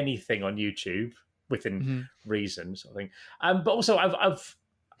anything on YouTube within reason, sort of thing. But also I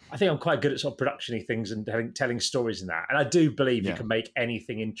think I'm quite good at sort of production-y things and telling stories in that. And I do believe you can make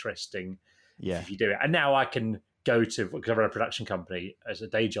anything interesting if you do it. And now I can go to, because I run a production company as a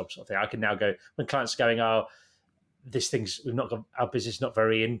day job sort of thing, I can now go, when clients are going, our business is not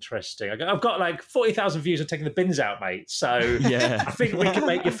very interesting. I go, I've got like 40,000 views on taking the bins out, mate. So I think we can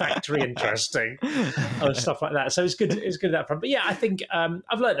make your factory interesting and stuff like that. So it's good at that front. But yeah, I think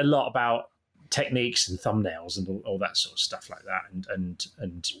I've learned a lot about techniques and thumbnails and all that sort of stuff like that, and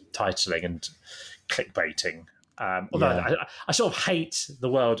titling and clickbaiting. Although I sort of hate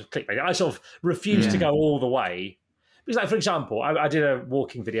the world of clickbait. I sort of refuse to go all the way. Because, like, for example, I did a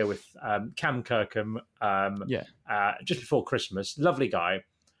walking video with Cam Kirkham just before Christmas. Lovely guy.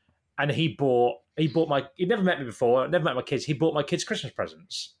 And he never met me before, never met my kids. He bought my kids Christmas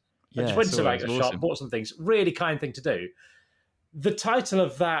presents. I just went to like a shop, bought some things. Really kind thing to do. The title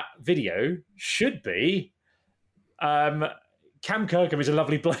of that video should be Cam Kirkham is a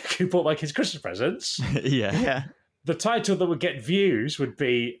lovely bloke who bought my kids Christmas presents. The title that would get views would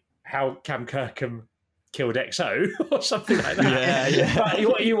be How Cam Kirkham Killed XO or something like that. But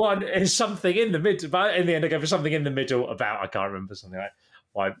what you want is something in the middle. But in the end, I go for something in the middle about, I can't remember, something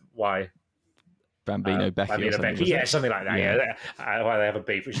like why Bambino Becky or something. Something like that. Why they have a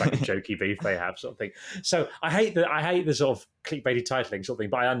beef, which is like a jokey beef they have, sort of thing. So I hate the sort of clickbaity titling sort of thing,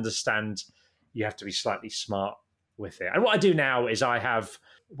 but I understand you have to be slightly smart with it. And what I do now is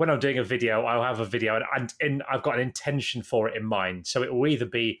when I'm doing a video, I'll have a video and I've got an intention for it in mind. So it will either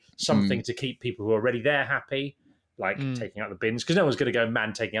be something to keep people who are already there happy, like taking out the bins, because no one's going to go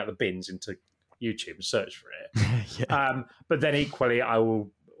taking out the bins into YouTube and search for it. But then equally, I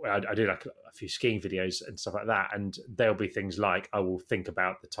do like a few skiing videos and stuff like that, and there'll be things like I will think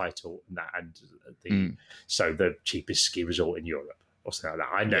about the title and that, and so the cheapest ski resort in Europe or something like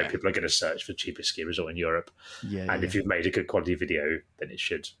that. I know people are going to search for cheapest ski resort in Europe, and if you've made a good quality video, then it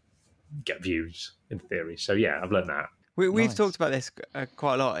should get views in theory. So yeah, I've learned that. We've talked about this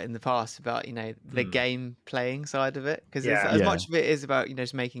quite a lot in the past about the game playing side of it, because as much of it is about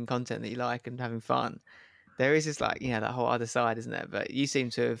just making content that you like and having fun. There is just that whole other side, isn't there? But you seem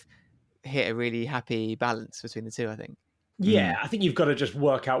to have hit a really happy balance between the two, I think. Yeah, I think you've got to just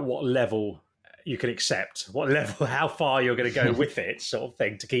work out what level you can accept, what level, how far you're going to go with it, sort of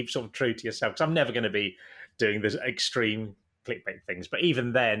thing, to keep sort of true to yourself. Because I'm never going to be doing this extreme clickbait things. But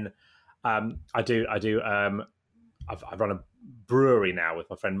even then, I run a brewery now with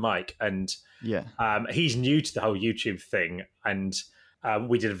my friend Mike, and he's new to the whole YouTube thing, and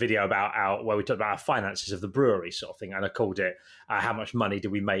we did a video where we talked about our finances of the brewery sort of thing, and I called it how much money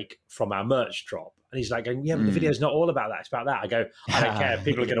do we make from our merch drop? And he's like going, but the video's not all about that, it's about that. I go, I don't care,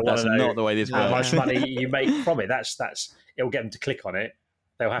 people are going to want to know not the way this how works. much money you make from it. That's it'll get them to click on it.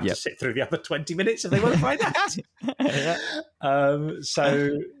 They'll have to sit through the other 20 minutes if they want to find out.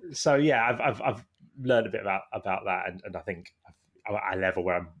 So yeah, I've learned a bit about that, and I think I level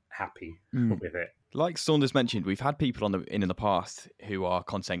where I'm happy with it. Like Saunders mentioned, we've had people in the past who are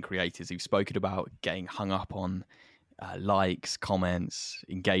content creators who've spoken about getting hung up on likes, comments,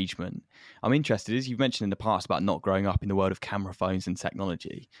 engagement. I'm interested, as you've mentioned in the past about not growing up in the world of camera phones and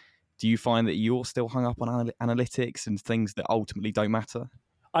technology, do you find that you're still hung up on analytics and things that ultimately don't matter?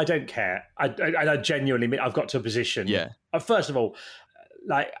 I don't care. I genuinely mean, I've got to a position. First of all,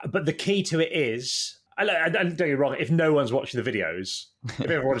 but the key to it is, and don't get me wrong, if no one's watching the videos, if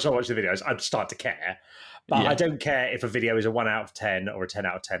everyone's not watching the videos, I'd start to care. But I don't care if a video is a 1 out of 10 or a 10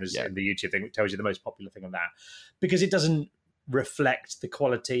 out of 10, as in the YouTube thing, which tells you the most popular thing on that, because it doesn't reflect the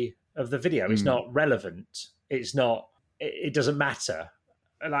quality of the video. It's not relevant. It's not. It doesn't matter.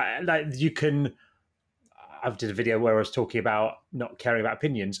 Like you can. I did a video where I was talking about not caring about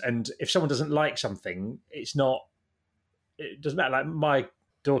opinions, and if someone doesn't like something, it doesn't matter. Like my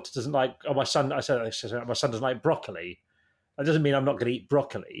daughter doesn't like, or my son. I said my son doesn't like broccoli. That doesn't mean I'm not going to eat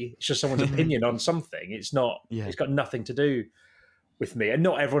broccoli. It's just someone's opinion on something. It's not. It's got nothing to do with me, and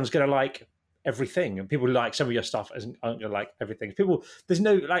not everyone's going to like everything, and people like some of your stuff aren't going to like everything. People, there's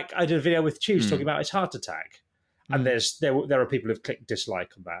no, like, I did a video with Choose talking about his heart attack, and there are people who've clicked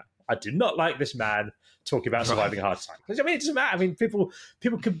dislike on that. I do not like this man talking about surviving a heart attack. I mean, it doesn't matter. I mean, people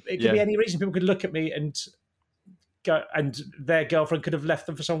could, it could be any reason. People could look at me and go, and their girlfriend could have left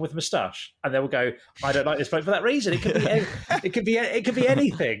them for someone with a moustache, and they will go, I don't like this bloke for that reason. It could be it could be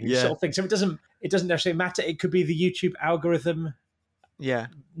anything sort of thing. So it doesn't necessarily matter. It could be the YouTube algorithm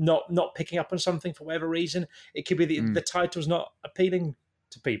not picking up on something for whatever reason. It could be the title's not appealing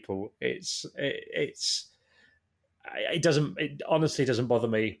to people. It honestly doesn't bother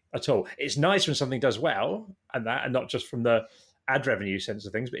me at all. It's nice when something does well, and not just from the ad revenue sense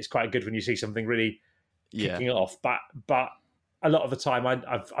of things, but it's quite good when you see something really kicking off. But a lot of the time,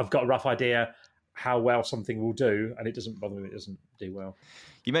 I've got a rough idea how well something will do, and it doesn't bother me if it doesn't do well.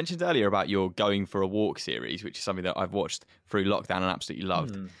 You mentioned earlier about your Going for a Walk series, which is something that I've watched through lockdown and absolutely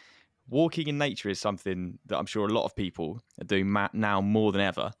loved. Walking in nature is something that I'm sure a lot of people are doing now more than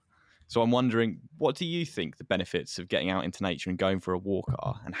ever. So I'm wondering, what do you think the benefits of getting out into nature and going for a walk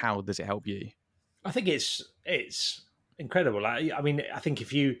are, and how does it help you? I think it's incredible. I mean, I think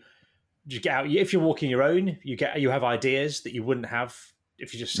if you just get out, if you're walking your own, you have ideas that you wouldn't have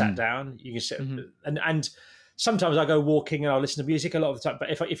if you just sat down. You can sit and sometimes I go walking and I'll listen to music a lot of the time.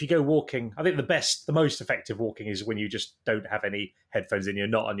 But if you go walking, I think the most effective walking is when you just don't have any headphones in, you're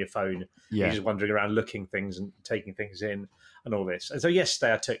not on your phone. You're just wandering around looking things and taking things in and all this. And so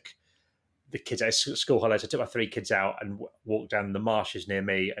yesterday I took the kids at school holidays. I took my 3 kids out and walked down the marshes near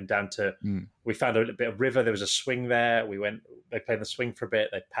me and down to, we found a little bit of river. There was a swing there. They played in the swing for a bit.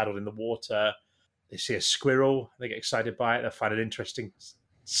 They paddled in the water. They see a squirrel. They get excited by it. They find an interesting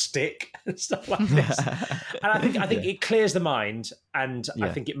stick and stuff like this. And I think it clears the mind, and I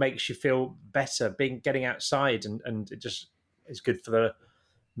think it makes you feel better getting outside, and it just is good for the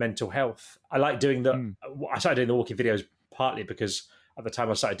mental health. I like doing I started doing the walking videos partly because at the time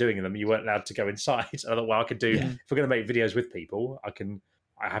I started doing them, you weren't allowed to go inside. And I thought, well, I could do, if we're going to make videos with people,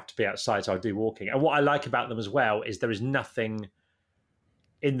 I have to be outside, so I do walking. And what I like about them as well is there is nothing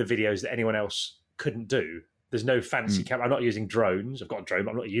in the videos that anyone else couldn't do. There's no fancy camera. I'm not using drones. I've got a drone,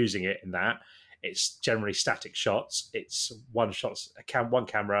 but I'm not using it in that. It's generally static shots. It's one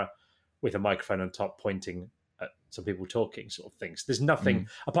camera with a microphone on top pointing at some people talking sort of things. There's nothing,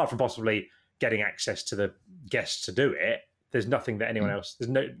 apart from possibly getting access to the guests to do it, there's nothing that anyone else,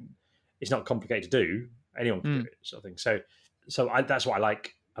 it's not complicated to do. Anyone can do it sort of thing. So that's what I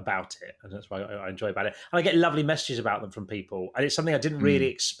like about it, and that's why I enjoy about it. And I get lovely messages about them from people, and it's something I didn't really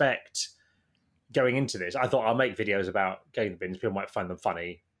expect going into this. I thought I'll make videos about getting the bins. People might find them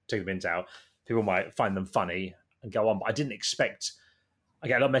funny, taking the bins out. People might find them funny and go on, but I didn't expect. I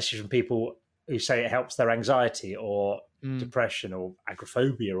get a lot of messages from people who say it helps their anxiety or depression or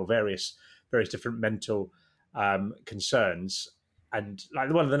agoraphobia or various different mental concerns. And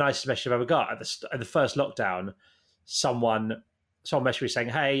like one of the nicest messages I've ever got at the first lockdown, someone messaged me saying,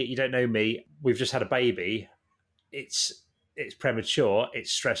 "Hey, you don't know me. We've just had a baby. It's premature.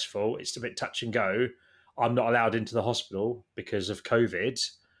 It's stressful. It's a bit touch and go. I'm not allowed into the hospital because of COVID.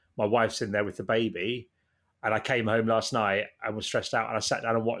 My wife's in there with the baby. And I came home last night and was stressed out. And I sat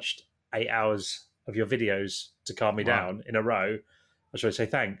down and watched 8 hours of your videos to calm me down in a row. I just want to say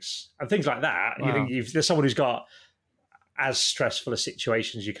thanks." And things like that. Wow. You think there's someone who's got as stressful a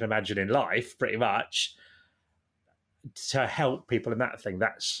situations you can imagine in life, pretty much, to help people in that thing.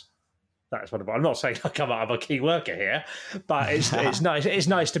 That's wonderful. I'm not saying I come out of a key worker here, but it's nice. It's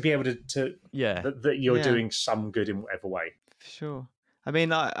nice to be able to that you're doing some good in whatever way. Sure. I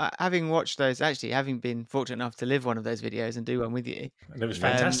mean, having watched those, actually, having been fortunate enough to live one of those videos and do one with you. And it was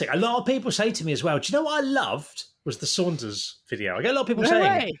fantastic. A lot of people say to me as well, do you know what I loved was the Saunders video? I get a lot of people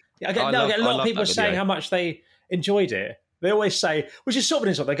saying, I get a lot of people saying how much they enjoyed it. They always say, which is sort of an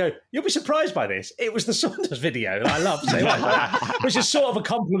insult, they go, "You'll be surprised by this. It was the Saunders video." And I love saying like that, which is sort of a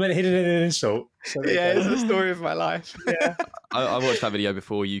compliment hidden in an insult. So it's the story of my life. Yeah. I watched that video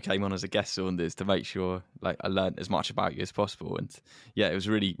before you came on as a guest, Saunders, to make sure I learned as much about you as possible. And it was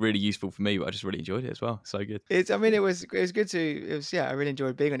really, really useful for me, but I just really enjoyed it as well. So good. It was good to, I really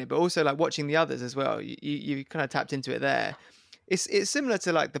enjoyed being on it, but also like watching the others as well. You kind of tapped into it there. It's similar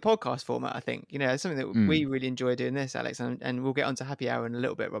to like the podcast format, I think. It's something that we really enjoy doing this, Alex, and we'll get onto happy hour in a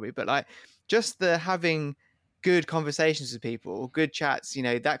little bit, Robbie. But like just the having good conversations with people, good chats,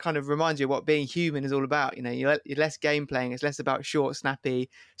 that kind of reminds you of what being human is all about. You're less game playing. It's less about short, snappy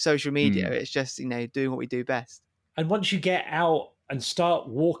social media. It's just, doing what we do best. And once you get out and start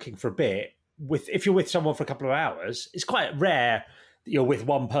walking for a bit, if you're with someone for a couple of hours, it's quite rare that you're with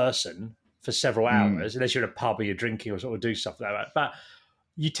one person for several hours, unless you're in a pub or you're drinking or sort of do stuff like that. But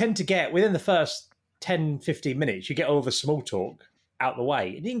you tend to get, within the first 10, 15 minutes, you get all the small talk out the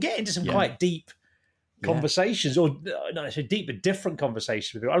way. And you can get into some quite deep conversations, or not necessarily deep, but different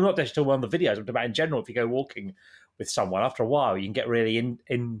conversations with people. I'm not just talking about the videos, I'm talking about in general. If you go walking with someone, after a while, you can get really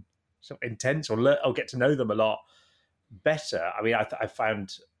in sort of intense or get to know them a lot better. I mean, I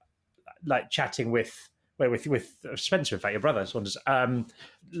found like chatting with Spencer, in fact, your brother, Saunders,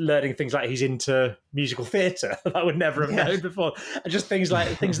 learning things like he's into musical theatre that I would never have known before. And just things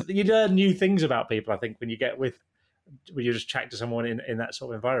that you learn new things about people, I think, when you just chat to someone in that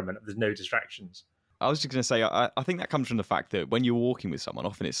sort of environment. There's no distractions. I was just going to say, I think that comes from the fact that when you're walking with someone,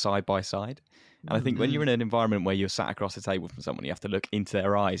 often it's side by side. And I think when you're in an environment where you're sat across the table from someone, you have to look into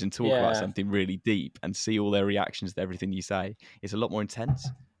their eyes and talk about something really deep and see all their reactions to everything you say. It's a lot more intense.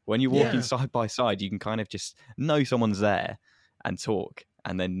 When you're walking side by side, you can kind of just know someone's there and talk,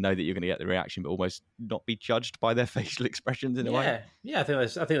 and then know that you're going to get the reaction, but almost not be judged by their facial expressions in a way. Yeah, I think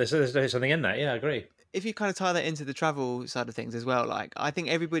there's something in that. Yeah, I agree. If you kind of tie that into the travel side of things as well, like I think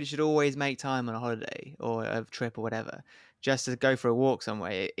everybody should always make time on a holiday or a trip or whatever, just to go for a walk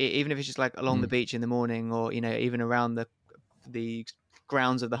somewhere, even if it's just like along the beach in the morning, or even around the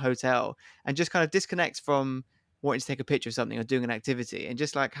grounds of the hotel, and just kind of disconnect from wanting to take a picture of something or doing an activity, and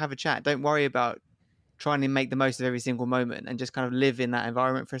just like have a chat. Don't worry about trying to make the most of every single moment, and just kind of live in that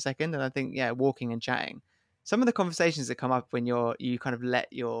environment for a second. And I think, walking and chatting, some of the conversations that come up when you kind of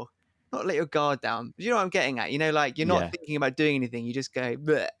not let your guard down, but you know what I'm getting at? Like you're not thinking about doing anything. You just go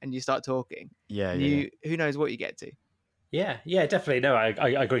bleh, and you start talking. Who knows what you get to? Yeah, definitely. No, I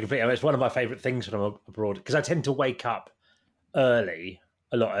agree completely. I mean, it's one of my favourite things when I'm abroad, because I tend to wake up early,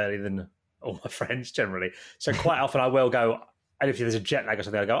 a lot earlier than all my friends generally. So quite often I will go, and if there's a jet lag or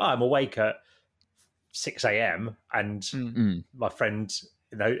something, I go, I'm awake at 6 a.m. and my friend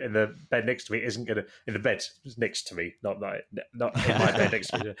in the bed next to me isn't going to, in the bed next to me, not in my bed next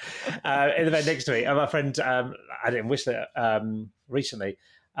to me, in the bed next to me. And my friend, I had it in Whistler recently,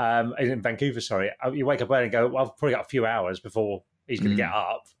 in Vancouver, sorry. You wake up early and go, well, I've probably got a few hours before he's going to get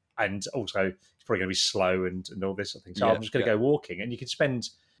up. And also, it's probably going to be slow and all this sort of thing. So I'm just going to go walking. And you can spend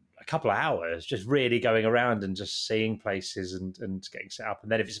a couple of hours just really going around and just seeing places and getting set up.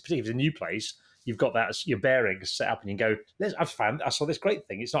 And then if it's a new place, you've got that, your bearings set up, and you can go, I saw this great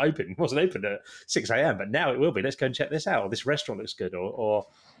thing. It's not open. It wasn't open at 6 a.m., but now it will be. Let's go and check this out. Or this restaurant looks good, or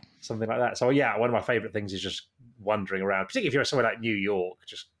something like that. So one of my favourite things is just wandering around, particularly if you're somewhere like New York,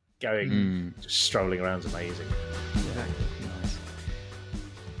 just going, just strolling around is amazing. Yeah.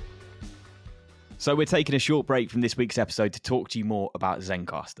 So we're taking a short break from this week's episode to talk to you more about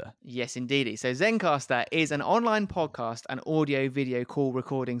Zencastr. Yes, indeedy. So Zencastr is an online podcast and audio-video call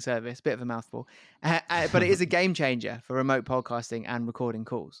recording service. Bit of a mouthful. But it is a game changer for remote podcasting and recording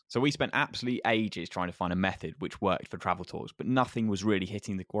calls. So we spent absolutely ages trying to find a method which worked for Travel Talks, but nothing was really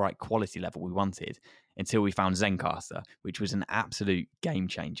hitting the right quality level we wanted until we found Zencastr, which was an absolute game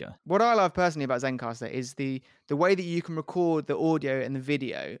changer. What I love personally about Zencastr is the way that you can record the audio and the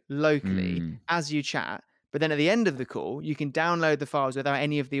video locally as you chat, but then at the end of the call, you can download the files without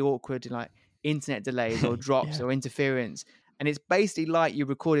any of the awkward internet delays or drops or interference. And it's basically like you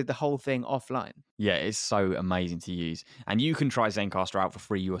recorded the whole thing offline. Yeah, it's so amazing to use. And you can try Zencastr out for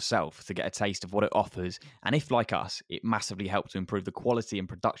free yourself to get a taste of what it offers. And if, like us, it massively helps to improve the quality and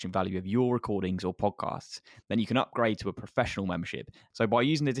production value of your recordings or podcasts, then you can upgrade to a professional membership. So by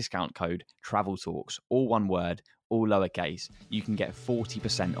using the discount code TRAVELTALKS, all one word, all lowercase, you can get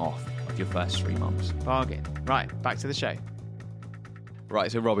 40% off of your first 3 months. Bargain. Right, back to the show. Right,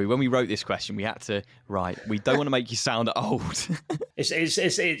 so Robbie, when we wrote this question, we had to write, we don't want to make you sound old. It's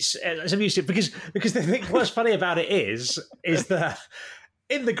amusing because the thing, what's funny about it is that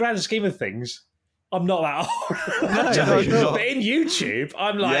in the grand scheme of things, I'm not that old. No, but in YouTube,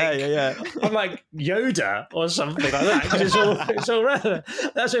 I'm like, I'm like Yoda or something like that. Because it's all relevant.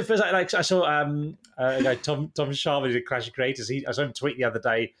 That's what it feels like. Like I saw Tom Sharma, who did Clash of Creators. I saw him tweet the other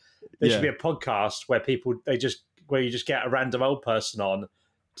day. There should be a podcast where you just get a random old person on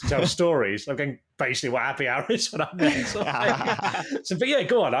to tell stories. I'm going basically what Happy Hour is when I'm there. So, but yeah,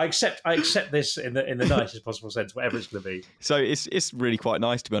 go on. I accept this in the nicest possible sense, whatever it's going to be. So it's really quite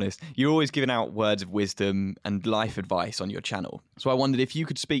nice, to be honest. You're always giving out words of wisdom and life advice on your channel. So I wondered if you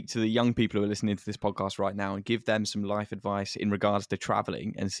could speak to the young people who are listening to this podcast right now and give them some life advice in regards to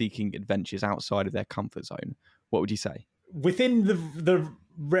traveling and seeking adventures outside of their comfort zone. What would you say? Within the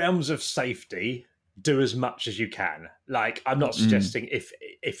realms of safety, do as much as you can. Like, I'm not suggesting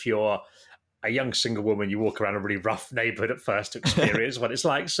if you're a young single woman, you walk around a really rough neighborhood at first to experience what it's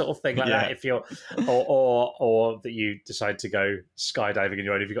like, sort of thing like that. If you're, or that you decide to go skydiving on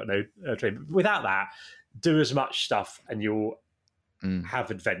your own if you've got no train. Without that, do as much stuff and you'll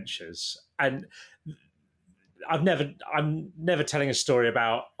have adventures. And I'm never telling a story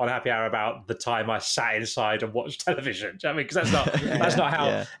about on Happy Hour about the time I sat inside and watched television. Do you know what I mean? Because that's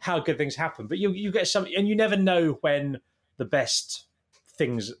not how good things happen. But you get some, and you never know when the best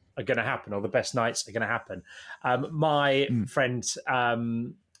things are going to happen or the best nights are going to happen. My friend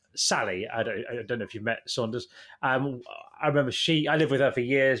Sally, I don't know if you've met Saunders. I remember I lived with her for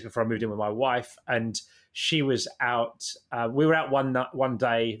years before I moved in with my wife, and she was out. We were out one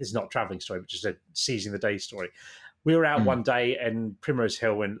day. This is not a travelling story, but just a seizing the day story. We were out one day in Primrose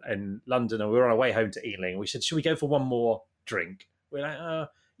Hill in London, and we were on our way home to Ealing. We said, should we go for one more drink? We're like,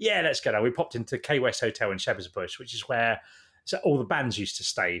 yeah, let's go now. We popped into K West Hotel in Shepherd's Bush, which is where all the bands used to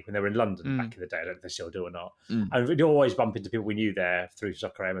stay when they were in London back in the day. I don't know if they still do or not. And we'd always bump into people we knew there through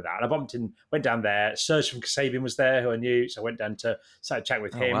Soccer AM and that. And I went down there. Serge from Kasabian was there, who I knew. So I went down to start chatting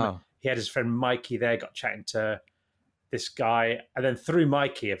with him. Wow. He had his friend Mikey there, got chatting to this guy. And then through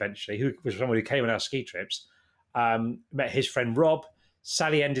Mikey, eventually, who was someone who came on our ski trips, met his friend Rob.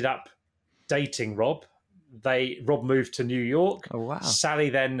 Sally ended up dating Rob. Rob moved to New York. Oh, wow. Sally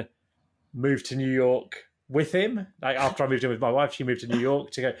then moved to New York with him. Like after I moved in with my wife, she moved to New York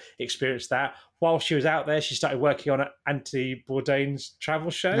to go experience that. While she was out there, she started working on Anthony Bourdain's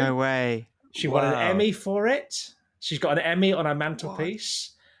travel show. No way. She won an Emmy for it. She's got an Emmy on her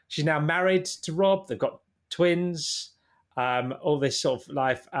mantelpiece. What? She's now married to Rob. They've got twins. All this sort of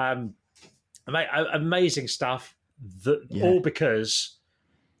life. Amazing stuff. All because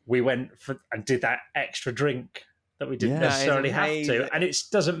we went and did that extra drink that we didn't necessarily have to. And it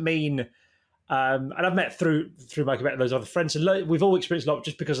doesn't mean... and I've met through Mike, I've met those other friends, and we've all experienced a lot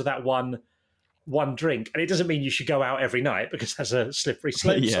just because of that one drink. And it doesn't mein you should go out every night, because that's a slippery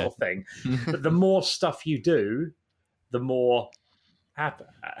slope sort of thing. But the more stuff you do, the more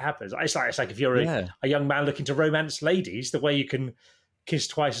happens. It's like if you're a young man looking to romance ladies, the way you can kiss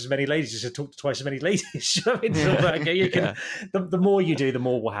twice as many ladies is to talk to twice as many ladies. The more you do, the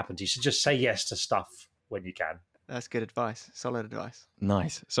more will happen to you. So just say yes to stuff when you can. That's good advice. Solid advice.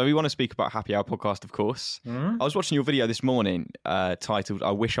 Nice. So we want to speak about Happy Hour podcast, of course. I was watching your video this morning titled,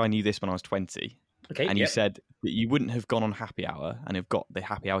 I Wish I Knew This When I Was 20. Okay. And you said that you wouldn't have gone on Happy Hour and have got the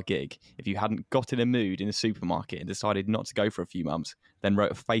Happy Hour gig if you hadn't got in a mood in the supermarket and decided not to go for a few months, then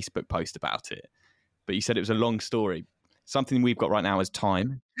wrote a Facebook post about it. But you said it was a long story. Something we've got right now is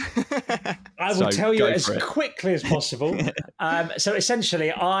time. I will tell you as quickly as possible. So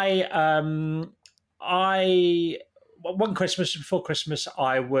essentially, one Christmas, before Christmas,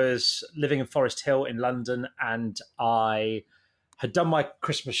 I was living in Forest Hill in London, and I had done my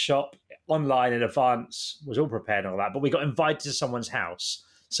Christmas shop online in advance, was all prepared and all that, but we got invited to someone's house.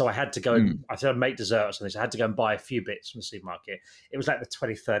 So I had to go, I said I'd make dessert or something, so I had to go and buy a few bits from the supermarket. It was like the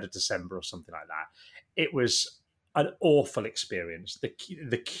 23rd of December or something like that. It was an awful experience.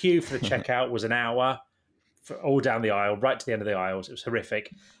 The queue for the checkout was an hour, all down the aisle, right to the end of the aisles. It was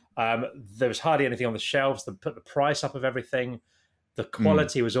horrific. There was hardly anything on the shelves. They put the price up of everything. The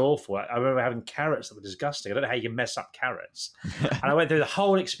quality was awful. I remember having carrots that were disgusting. I don't know how you can mess up carrots. And I went through the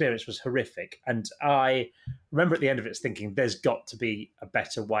whole experience was horrific. And I remember at the end of it thinking, there's got to be a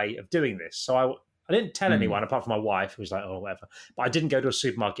better way of doing this. So I didn't tell anyone apart from my wife, who was like, oh, whatever. But I didn't go to a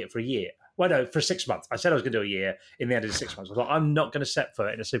supermarket for a year. Well, no, for 6 months. I said I was going to do a year. In the end of the 6 months, I was like, I'm not going to set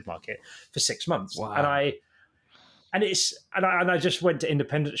foot in a supermarket for 6 months. Wow. And I just went to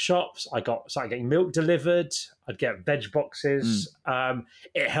independent shops. I started getting milk delivered. I'd get veg boxes.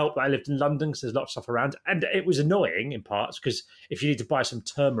 It helped that I lived in London because there's a lot of stuff around. And it was annoying in parts because if you need to buy some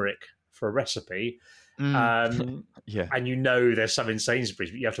turmeric for a recipe, and you know there's some in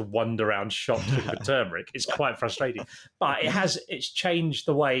Sainsbury's, but you have to wander around shops looking for turmeric. It's quite frustrating. But it's changed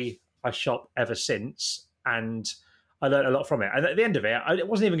the way I shop ever since. And I learned a lot from it. And at the end of it, I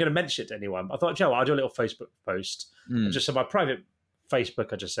wasn't even going to mention it to anyone. I thought, Joe, I'll do a little Facebook post. Just on my private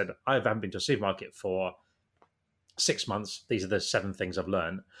Facebook, I just said, I haven't been to a supermarket for 6 months. These are the 7 things I've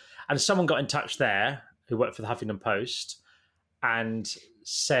learned. And someone got in touch there who worked for the Huffington Post and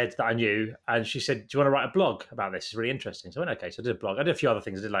said that I knew. And she said, do you want to write a blog about this? It's really interesting. So I went, okay. So I did a blog. I did a few other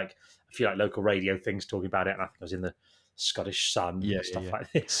things. I did like a few local radio things talking about it. And I think I was in the Scottish Sun and stuff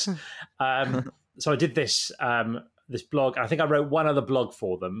like this. So I did this blog. I think I wrote one other blog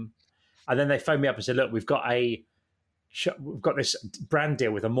for them, and then they phoned me up and said, "Look, we've got this brand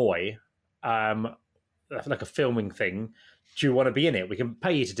deal with Amoy, like a filming thing. Do you want to be in it? We can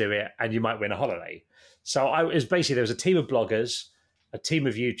pay you to do it, and you might win a holiday." So it was basically there was a team of bloggers a team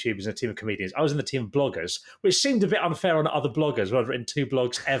of YouTubers and a team of comedians. I was in the team of bloggers, which seemed a bit unfair on other bloggers who had written 2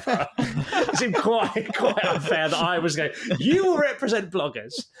 blogs ever. It seemed quite unfair that I was going, you will represent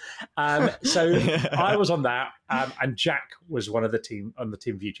bloggers. So I was on that, and Jack was one of the team on the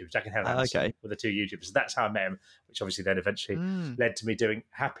team of YouTubers. Jack and Helen were the 2 YouTubers. So that's how I met him, which obviously then eventually led to me doing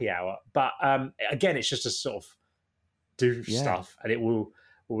Happy Hour. But again, it's just a sort of do stuff, and it will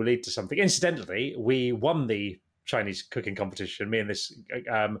lead to something. Incidentally, we won the Chinese cooking competition. Me and this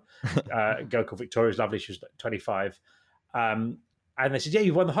girl called Victoria, who's lovely. She was 25, and they said, "Yeah,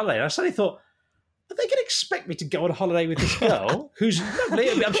 you won the holiday." And I suddenly thought, are they going to expect me to go on holiday with this girl who's lovely?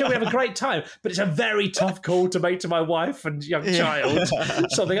 I'm sure we have a great time, but it's a very tough call to make to my wife and young child.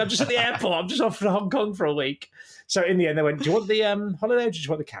 Something. I'm just at the airport. I'm just off to Hong Kong for a week. So in the end, they went, "Do you want the holiday or do you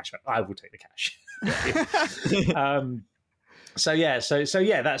want the cash?" I will take the cash. So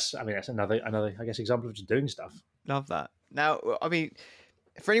that's another I guess example of just doing stuff. Love that. Now, I mean,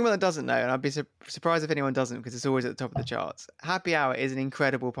 for anyone that doesn't know, and I'd be surprised if anyone doesn't, because it's always at the top of the charts, Happy Hour is an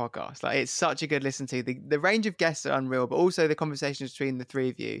incredible podcast. Like, it's such a good listen to. The range of guests are unreal, but also the conversations between the 3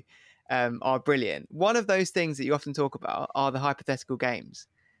 of you are brilliant. One of those things that you often talk about are the hypothetical games.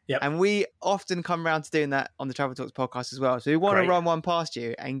 Yep. And we often come around to doing that on the Travel Talks podcast as well. So we want to run one past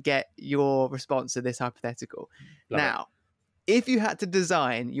you and get your response to this hypothetical. Now, if you had to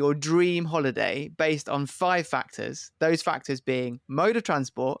design your dream holiday based on 5 factors, those factors being mode of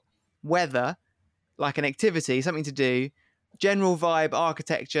transport, weather, like an activity, something to do, general vibe,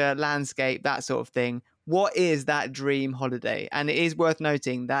 architecture, landscape, that sort of thing, what is that dream holiday? And it is worth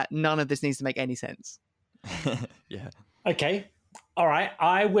noting that none of this needs to make any sense. Yeah. Okay. All right.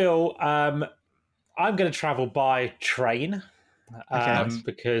 I will. I'm going to travel by train.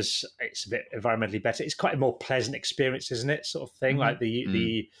 Because it's a bit environmentally better. It's quite a more pleasant experience, isn't it? Sort of thing. Like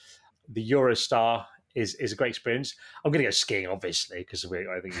the Eurostar is a great experience. I'm going to go skiing, obviously, because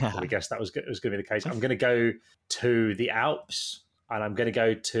I think you probably guessed that was going to be the case. I'm going to go to the Alps, and I'm going to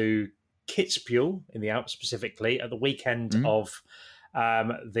go to Kitzbühel in the Alps specifically at the weekend of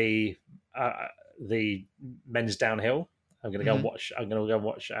the men's downhill. I'm going to go and watch. I'm going to go and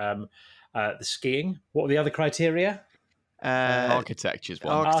watch the skiing. What were the other criteria? Architecture's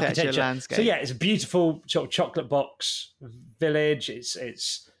one. Architecture, landscape. So yeah, it's a beautiful sort of chocolate box village.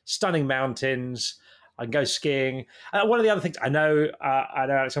 It's stunning mountains. I can go skiing. One of the other things I know,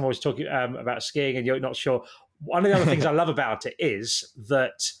 Alex, I'm always talking about skiing, and you're not sure. One of the other things I love about it is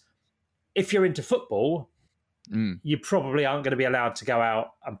that if you're into football, you probably aren't going to be allowed to go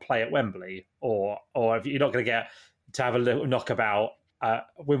out and play at Wembley, or if you're not going to get to have a little knockabout at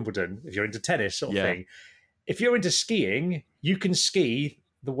Wimbledon if you're into tennis sort of thing. If you're into skiing, you can ski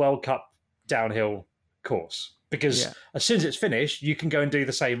the World Cup downhill course because as soon as it's finished, you can go and do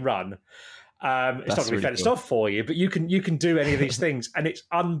the same run. It's not going to be fenced off for you, but you can do any of these things, and it's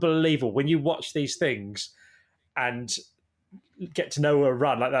unbelievable when you watch these things and get to know a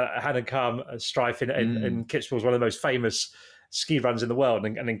run like that. Hahnenkamm Strife in Kitzbühel is one of the most famous ski runs in the world,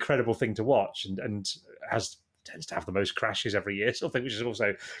 and an incredible thing to watch, and tends to have the most crashes every year, sort of thing, which is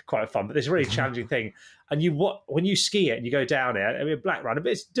also quite fun. But it's a really challenging thing. And when you ski it and you go down it, I mean, a black run,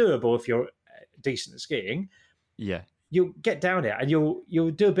 but it's doable if you're decent at skiing. Yeah, you'll get down it and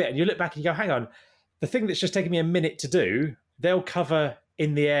you'll do a bit, and you look back and you go, hang on, the thing that's just taken me a minute to do, they'll cover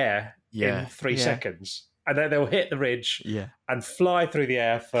in the air in 3 seconds, and then they'll hit the ridge and fly through the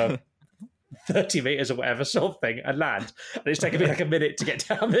air for 30 meters or whatever sort of thing and land. And it's taken me like a minute to get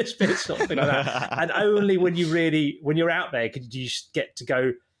down this bit, sort of thing like that. And only when you're out there, can you get to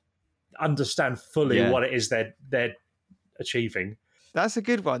go understand fully what it is they're achieving. That's a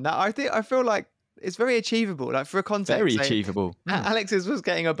good one. I feel like it's very achievable. Like, for a context, very achievable. Alex's was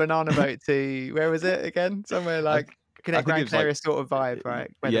getting a banana boat to where was it again? Somewhere like Gran Canaria sort of vibe, right?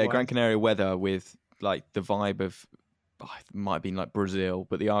 Gran Canaria weather with like the vibe of. It might have been like Brazil,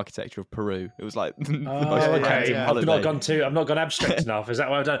 but the architecture of Peru. It was like the most okay. I've not gone abstract enough. Is that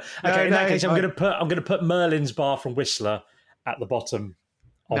what I've done? Okay, in that case, I'm going to put Merlin's Bar from Whistler at the bottom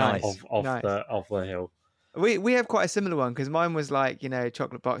of the hill. We have quite a similar one because mine was like,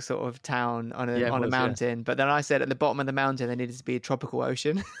 chocolate box sort of town on a mountain. Yeah. But then I said at the bottom of the mountain there needed to be a tropical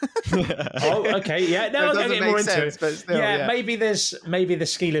ocean. Oh, okay, yeah. No, I'll get more into it. But still, maybe the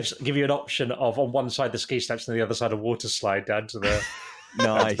ski lifts give you an option of on one side the ski steps and the other side a water slide down to the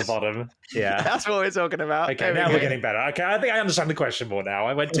to the bottom. Yeah, that's what we're talking about. Okay, now we're getting better. Okay, I think I understand the question more now.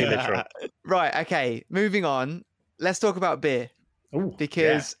 I went too literal. Right. Okay. Moving on. Let's talk about beer. Ooh,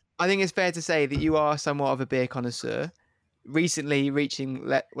 because. Yeah. I think it's fair to say that you are somewhat of a beer connoisseur, recently reaching,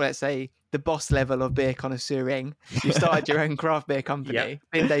 let's say, the boss level of beer connoisseuring. You started your own craft beer company,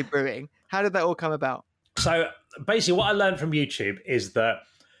 Bin Day Brewing. How did that all come about? So basically what I learned from YouTube is that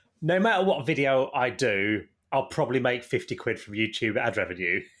no matter what video I do, I'll probably make 50 quid from YouTube ad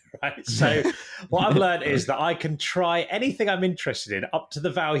revenue. Right. So what I've learned is that I can try anything I'm interested in up to the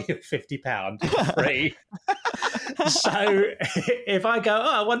value of £50 for free. So if I go,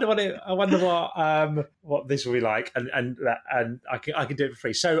 I wonder what this will be like, and I can do it for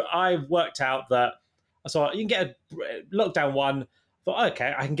free. So I worked out that I thought you can get a lockdown one. I thought,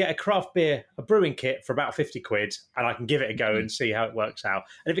 okay, I can get a craft beer, a brewing kit for about 50 quid, and I can give it a go and see how it works out.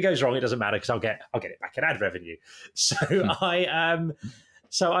 And if it goes wrong, it doesn't matter because I'll get it back in ad revenue. So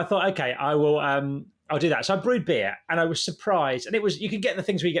So I thought, okay, I'll do that. So I brewed beer, and I was surprised. And you can get the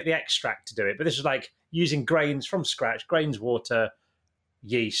things where you get the extract to do it, but this was like using grains from scratch, grains, water,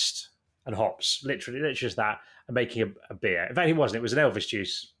 yeast, and hops, literally just that, and making a beer. In fact, it wasn't. It was an Elvis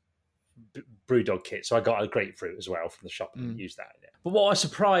Juice Brewdog kit, so I got a grapefruit as well from the shop and used that in it. But what I was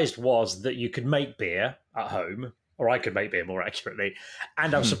surprised was that you could make beer at home, or I could make beer more accurately,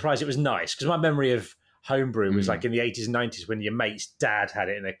 and I was surprised it was nice, because my memory of homebrew was like in the 80s and 90s when your mate's dad had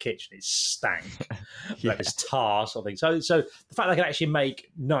it in their kitchen. It stank. Like this tar sort of thing. So the fact that I can actually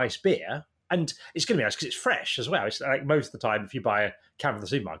make nice beer, and it's going to be nice because it's fresh as well. It's like most of the time, if you buy a can from the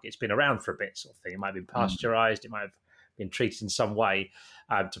supermarket, it's been around for a bit sort of thing. It might have been pasteurized. It might have been treated in some way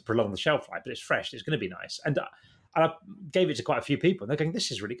to prolong the shelf life, but it's fresh. It's going to be nice. And I gave it to quite a few people, and they're going,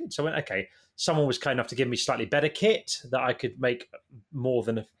 this is really good. So I went, okay, someone was kind enough to give me slightly better kit that I could make more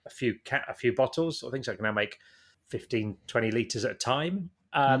than a few bottles or things. So I can now make 15, 20 litres at a time.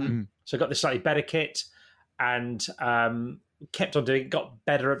 So I got this slightly better kit, and kept on doing it, got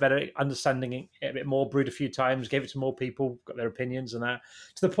better at understanding it a bit more, brewed a few times, gave it to more people, got their opinions and that,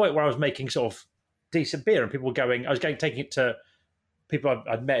 to the point where I was making sort of decent beer, and people were going, taking it to people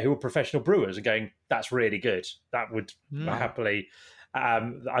I'd met who were professional brewers and going, that's really good. That would happily,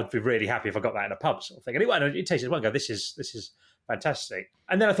 I'd be really happy if I got that in a pub sort of thing. And it tasted well and go, this is fantastic.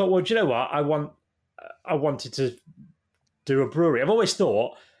 And then I thought, well, do you know what? I wanted to do a brewery. I've always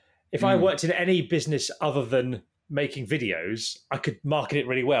thought if I worked in any business other than making videos, I could market it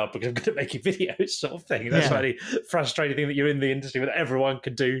really well because I'm good at making videos sort of thing. That's really frustrating thing that you're in the industry where everyone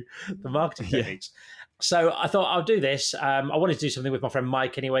can do the marketing techniques. So I thought I'll do this. I wanted to do something with my friend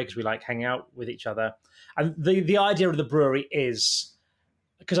Mike anyway, because we like hanging out with each other. And the idea of the brewery is,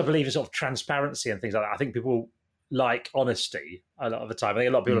 because I believe in sort of transparency and things like that, I think people like honesty a lot of the time. I think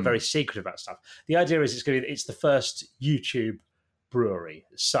a lot of people are very secretive about stuff. The idea is it's the first YouTube brewery.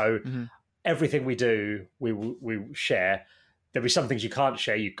 So everything we do, we share. There'll be some things you can't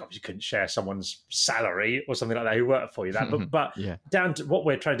share. You obviously couldn't share someone's salary or something like that who worked for you. But down to what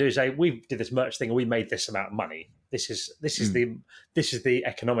we're trying to do is say, we did this merch thing and we made this amount of money. This is the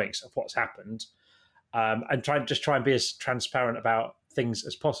economics of what's happened, and try and be as transparent about things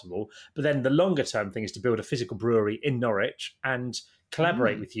as possible. But then the longer term thing is to build a physical brewery in Norwich and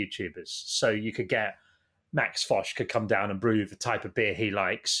collaborate with YouTubers. So you could get Max Fosh could come down and brew the type of beer he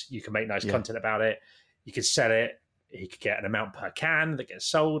likes. You can make nice content about it. You could sell it. He could get an amount per can that gets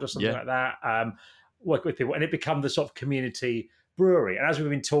sold or something like that. Work with people, and it become the sort of community brewery. And as we've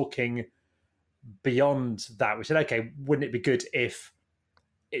been talking beyond that, we said, okay, wouldn't it be good if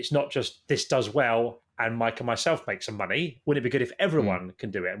it's not just this does well and Mike and myself make some money? Wouldn't it be good if everyone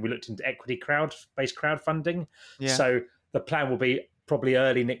can do it? And we looked into equity based crowdfunding. So the plan will be probably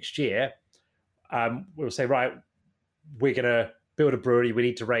early next year. We'll say, right, we're going to build a brewery. We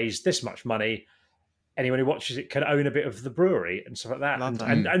need to raise this much money. Anyone who watches it can own a bit of the brewery and stuff like that.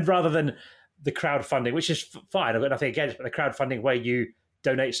 And rather than the crowdfunding, which is fine, I've got nothing against, but the crowdfunding where you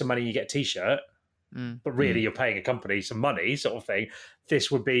donate some money and you get a T-shirt, but really you're paying a company some money sort of thing.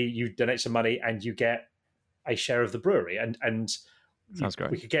 This would be you donate some money and you get a share of the brewery. And sounds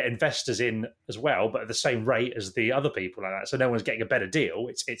great. We could get investors in as well, but at the same rate as the other people like that. So no one's getting a better deal.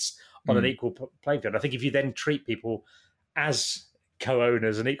 It's on an equal playing field. I think if you then treat people as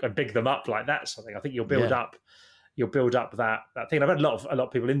co-owners and big them up like that sort of thing, I think you'll build up that thing. I've had a lot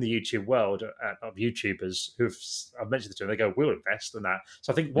of people in the YouTube world of YouTubers I've mentioned this to them. They go, we'll invest in that.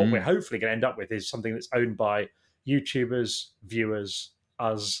 So I think what we're hopefully going to end up with is something that's owned by YouTubers, viewers,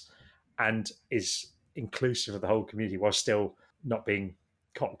 us, and is inclusive of the whole community while still not being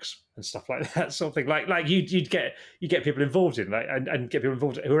cocks and stuff like that sort of thing. Like you get people involved in and get people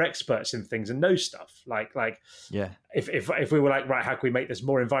involved who are experts in things and know stuff. If we were like, right, how can we make this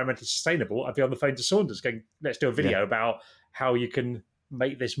more environmentally sustainable? I'd be on the phone to Saunders going, let's do a video about how you can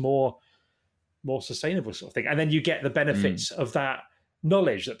make this more sustainable sort of thing. And then you get the benefits of that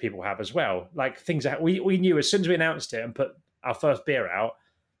knowledge that people have as well. Like things that we knew as soon as we announced it and put our first beer out,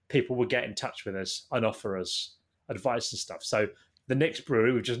 people would get in touch with us and offer us advice and stuff. So the next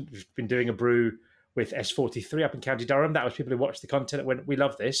brewery, we've been doing a brew with S43 up in County Durham. That was people who watched the content and went, we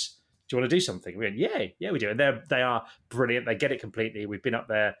love this. Do you want to do something? We went, yeah, we do. And they are brilliant. They get it completely. We've been up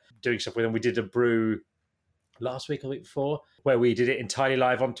there doing stuff with them. We did a brew last week or the week before where we did it entirely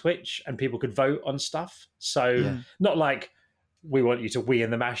live on Twitch and people could vote on stuff. So not like we want you to wee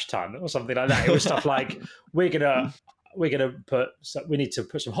in the mash tun or something like that. It was stuff like we need to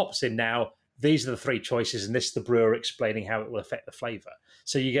put some hops in now. These are the 3 choices, and this is the brewer explaining how it will affect the flavour.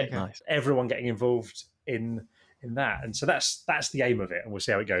 So you get everyone getting involved in that, and so that's the aim of it, and we'll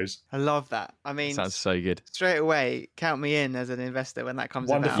see how it goes. I love that. I mean, sounds so good. Straight away, count me in as an investor when that comes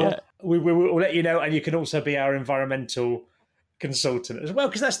Wonderful. about. We'll let you know, and you can also be our environmental consultant as well,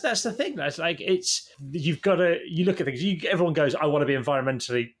 because that's the thing. That's like you look at things. Everyone goes, I want to be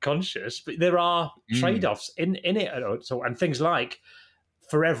environmentally conscious, but there are trade-offs in it at all, and things like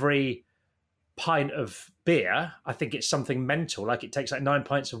for every pint of beer, I think it's something mental. Like it takes like 9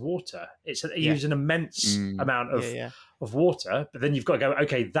 pints of water. It uses an immense amount of water, but then you've got to go,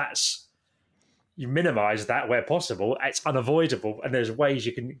 okay, you minimize that where possible. It's unavoidable, and there's ways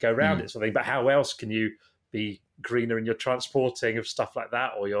you can go around it, sort of thing. But how else can you be greener in your transporting of stuff like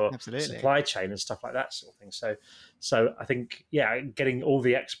that, or your supply chain and stuff like that sort of thing? So I think, getting all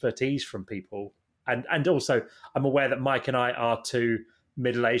the expertise from people, and also I'm aware that Mike and I are 2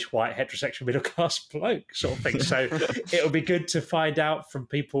 middle-aged, white, heterosexual, middle-class bloke sort of thing. So it'll be good to find out from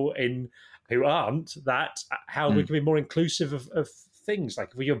people who aren't that how we can be more inclusive of things.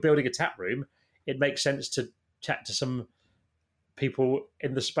 Like if you're building a tap room, it makes sense to chat to some people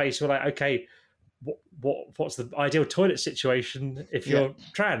in the space who are like, okay, what's the ideal toilet situation if you're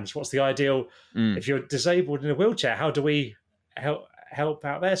trans? What's the ideal if you're disabled in a wheelchair? How do we help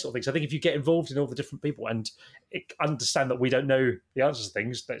out there, sort of thing? So I think if you get involved in all the different people and understand that we don't know the answers to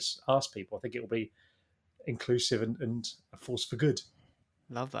things, let's ask people. I think it will be inclusive and a force for good.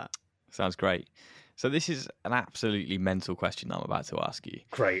 Love that. Sounds great. So this is an absolutely mental question I'm about to ask you.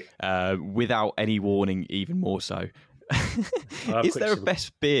 Great. Without any warning, even more so. Is there a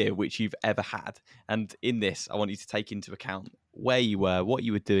best beer which you've ever had? And in this, I want you to take into account where you were, what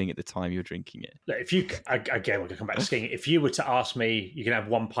you were doing at the time you were drinking it. Look, if you, again, we're going to come back to skiing. If you were to ask me, you can have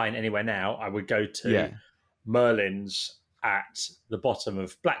 1 pint anywhere now, I would go to Merlin's at the bottom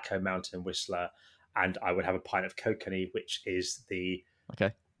of Blackcomb Mountain, Whistler, and I would have a pint of Kokanee, which is the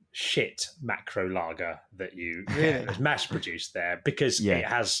shit macro lager that you get mass produced there, because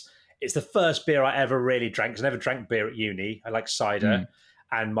it's the first beer I ever really drank, because I never drank beer at uni. I like cider.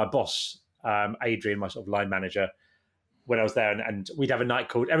 And my boss, Adrian, my sort of line manager, when I was there, and we'd have a night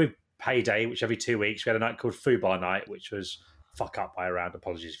called, every payday, which every 2 weeks, we had a night called Fubar Night, which was fuck up by around.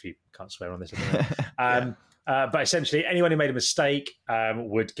 Apologies if you can't swear on this. But essentially, anyone who made a mistake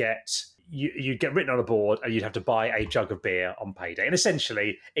would get... You'd get written on a board and you'd have to buy a jug of beer on payday. And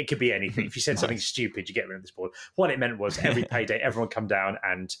essentially, it could be anything. If you said something stupid, you get rid of this board. What it meant was every payday, everyone come down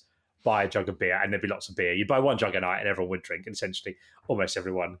and buy a jug of beer, and there'd be lots of beer. You'd buy 1 jug a night and everyone would drink. And essentially, almost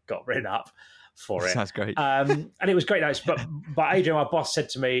everyone got written up for it. Sounds great. And it was great nights. But Adrian, my boss, said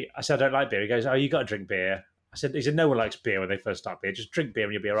to me, I said, I don't like beer. He goes, oh, you got to drink beer. He said, no one likes beer when they first start beer. Just drink beer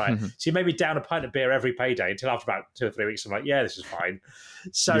and you'll be all right. So he made me down a pint of beer every payday until after about 2 or 3 weeks, I'm like, yeah, this is fine.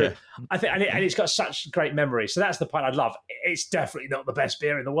 So I think, and it's got such great memories. So that's the pint I'd love. It's definitely not the best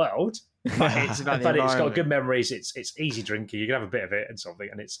beer in the world, but it's got good memories. It's easy drinking. You can have a bit of it and something,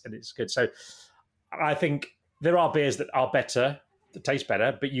 and it's good. So I think there are beers that are better, that taste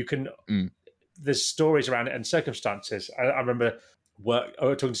better, but you can. There's stories around it and circumstances. I remember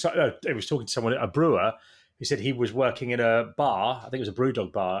talking to someone, a brewer. He said he was working in a bar, I think it was a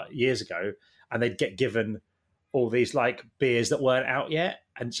Brewdog bar years ago, and they'd get given all these like beers that weren't out yet.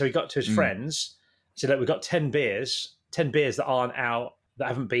 And so he got to his friends, said, look, we've got 10 beers that aren't out, that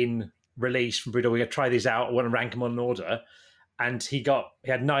haven't been released from Brewdog. We're going to try these out. I want to rank them on an order. And he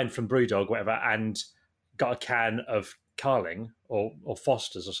had 9 from Brewdog, whatever, and got a can of Carling or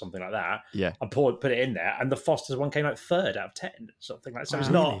Foster's or something like that. Yeah. And put it in there. And the Foster's one came out 3rd out of 10, something like that. So it's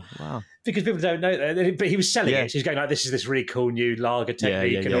not because people don't know that. But he was selling it. So he's going like, this is this really cool new lager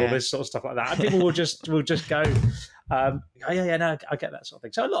technique and all this sort of stuff like that. And people will just go, no, I get that sort of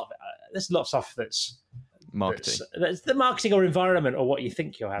thing. So a lot of it, there's a lot of stuff that's marketing. That's the marketing or environment or what you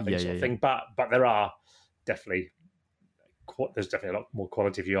think you're having sort of thing. But there are definitely a lot more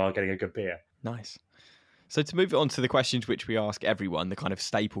quality if you are getting a good beer. Nice. So to move on to the questions which we ask everyone, the kind of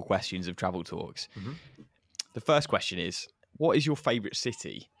staple questions of Travel Talks. The first question is, what is your favourite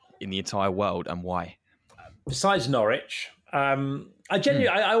city in the entire world and why? Besides Norwich, I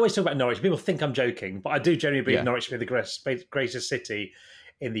always talk about Norwich. People think I'm joking, but I do genuinely believe Norwich to be the greatest city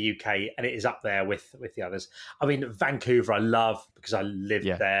in the UK, and it is up there with the others. I mean, Vancouver I love because I lived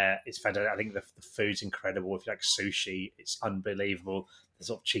there. It's fantastic. I think the food's incredible. If you like sushi, it's unbelievable. The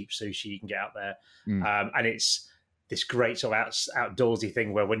sort of cheap sushi you can get out there. And it's this great sort of outdoorsy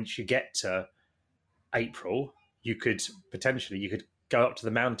thing where once you get to April, you could go up to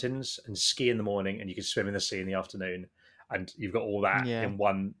the mountains and ski in the morning, and you could swim in the sea in the afternoon. And you've got all that in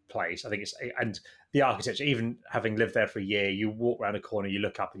one place. I think and the architecture, even having lived there for a year, you walk around a corner, you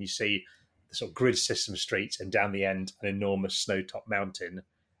look up and you see the sort of grid system streets, and down the end, an enormous snow-topped mountain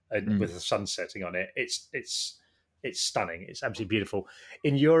with the sun setting on it. It's stunning. It's absolutely beautiful.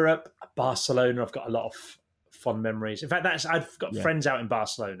 In Europe, Barcelona, I've got a lot of fond memories. In fact, I've got friends out in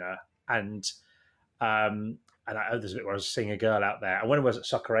Barcelona, and there's a bit where I was seeing a girl out there. And when I was at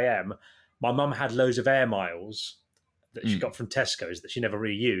Soccer AM, my mum had loads of air miles that she got from Tesco's that she never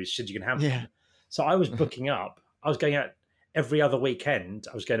really used. She said, you can have them. So I was booking up. I was going out every other weekend.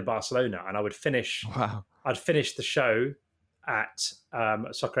 I was going to Barcelona, and I would finish. Wow. I'd finish the show at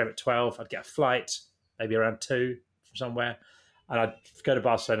Soccer AM at 12. I'd get a flight, maybe around 2 from somewhere, and I'd go to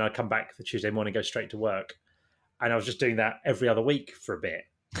Barcelona. I'd come back the Tuesday morning, go straight to work. And I was just doing that every other week for a bit.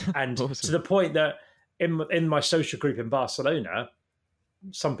 And Awesome. to the point that in my social group in Barcelona,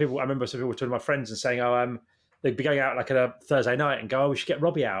 I remember some people talking to my friends and saying, they'd be going out like on a Thursday night and go, we should get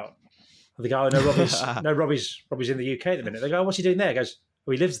Robbie out. And they go, Robbie's in the UK at the minute. They go, what's he doing there? He goes,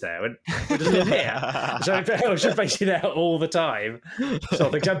 he lives there. And he doesn't live here. So I was just basically there all the time.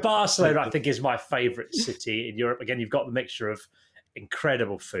 So Barcelona, I think, is my favourite city in Europe. Again, you've got the mixture of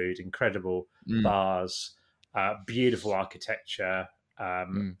incredible food, incredible bars, beautiful architecture,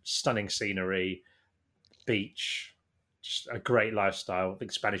 stunning scenery, beach, just a great lifestyle. I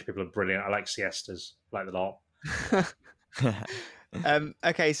think Spanish people are brilliant. I like siestas, like the lot.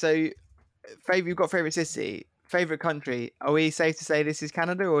 Okay, so you've got favourite city, favourite country. Are we safe to say this is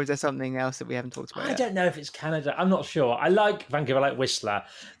Canada, or is there something else that we haven't talked about I yet? don't know if it's Canada. I'm not sure. I like Vancouver, I like Whistler.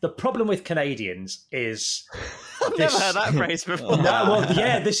 The problem with Canadians is... I've never heard that phrase before.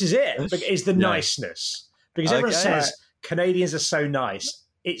 This is it. Is the niceness. Because everyone says Canadians are so nice.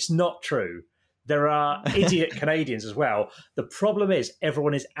 It's not true. There are idiot Canadians as well. The problem is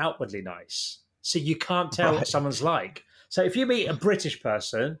everyone is outwardly nice. So you can't tell what someone's like. So if you meet a British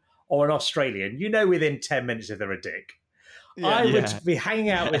person or an Australian, you know within 10 minutes if they're a dick. I would be hanging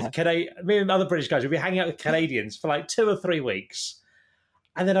out with me and other British guys would be hanging out with Canadians for like 2 or 3 weeks.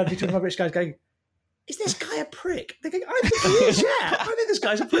 And then I'd be talking to my British guys going, is this guy a prick? They go, I think he is, I think this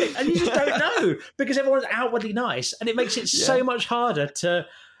guy's a prick. And you just don't know because everyone's outwardly nice, and it makes it so much harder to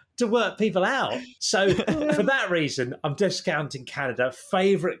work people out. So for that reason, I'm discounting Canada.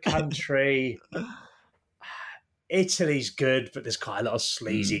 Favourite country, Italy's good, but there's quite a lot of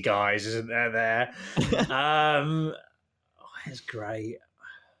sleazy guys, isn't there? It's great.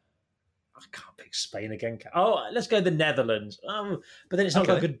 I can't pick Spain again. Oh, let's go the Netherlands. But then it's not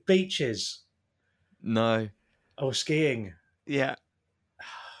got good beaches. No. Oh, skiing. Yeah.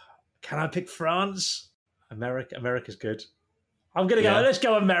 Can I pick France? America's good. I'm going to go, let's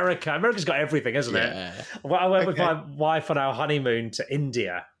go America. America's got everything, hasn't it? Well, I went with my wife on our honeymoon to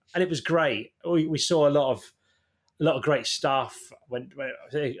India, and it was great. We saw a lot of great stuff. Went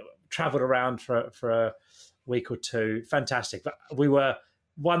travelled around for a week or two. Fantastic. But we were,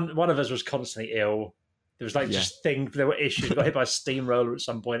 one of us was constantly ill. There was there were issues. We got hit by a steamroller at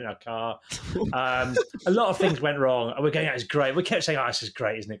some point in our car. A lot of things went wrong. And we're going, it's great. We kept saying, this is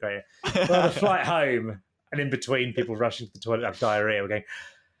great, isn't it great? Well, on the flight home, and in between people rushing to the toilet have diarrhea, we're going,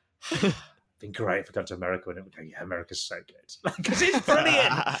 been great if we go to America. And we're going, America's so good. Because it's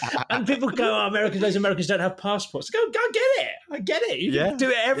brilliant. And people go, those Americans don't have passports. I go, I get it. You can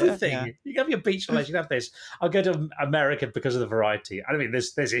do everything. Yeah. You can have your beach holidays, you can have this. I'll go to America because of the variety. I mean,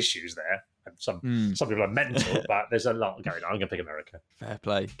 there's issues there. Some people are mental, but there's a lot going on. I'm going to pick America. Fair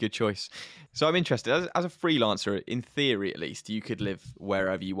play. Good choice. So I'm interested. As a freelancer, in theory at least, you could live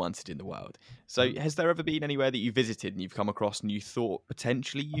wherever you wanted in the world. So has there ever been anywhere that you visited and you've come across and you thought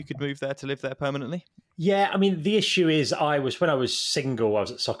potentially you could move there to live there permanently? Yeah, I mean, the issue is when I was single, I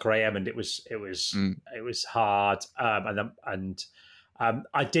was at Soccer AM, and it was hard. And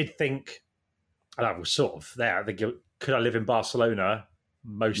I did think, and I was sort of there. I think, could I live in Barcelona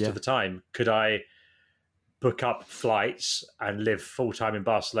most of the time? Could I book up flights and live full time in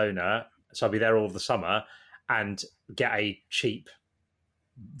Barcelona? So I'd be there all the summer and get a cheap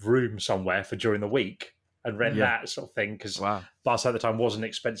room somewhere for during the week and rent that sort of thing. Because Barcelona at the time was an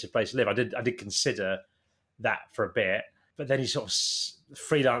expensive place to live. I did consider that for a bit, but then you sort of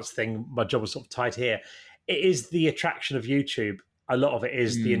freelance thing. My job was sort of tied here. It is the attraction of YouTube. A lot of it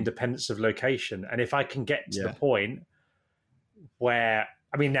is the independence of location. And if I can get to the point where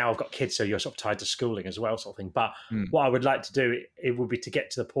I mean, now I've got kids, so you're sort of tied to schooling as well, sort of thing. But what I would like to do, it would be to get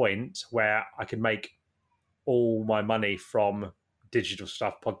to the point where I can make all my money from digital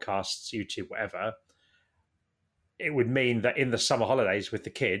stuff, podcasts, YouTube, whatever. It would mean that in the summer holidays with the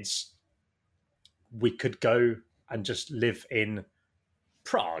kids, we could go and just live in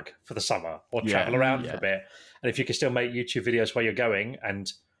Prague for the summer or travel around for a bit. And if you can still make YouTube videos while you're going and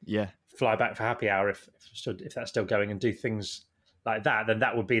fly back for happy hour, if that's still going, and do things like that, then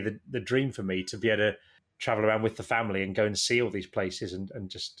that would be the dream for me, to be able to travel around with the family and go and see all these places and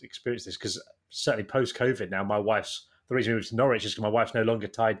just experience this. Because certainly post-COVID now, the reason we moved to Norwich is because my wife's no longer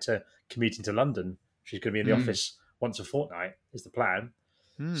tied to commuting to London. She's going to be in the office once a fortnight is the plan.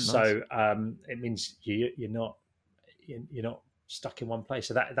 So it means you're not stuck in one place.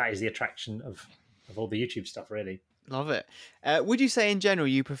 So that is the attraction of all the YouTube stuff, really. Love it. Would you say in general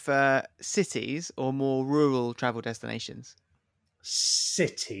you prefer cities or more rural travel destinations?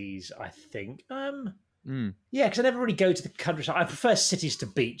 Cities, I think. Yeah, because I never really go to the countryside. I prefer cities to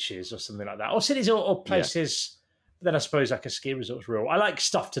beaches or something like that, or cities or places. But then I suppose like a ski resort's rural. I like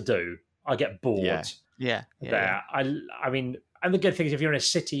stuff to do. I get bored. Yeah. There. I mean, and the good thing is, if you're in a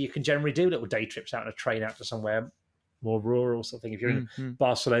city, you can generally do little day trips out on a train out to somewhere more rural or something. If you're in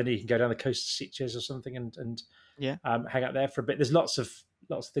Barcelona, you can go down the coast of Sitges or something and hang out there for a bit. There's lots of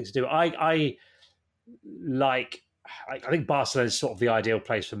things to do. I think Barcelona is sort of the ideal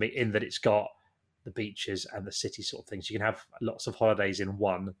place for me, in that it's got the beaches and the city sort of things. You can have lots of holidays in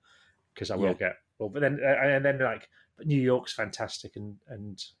one, because I will get well. But then but New York's fantastic, and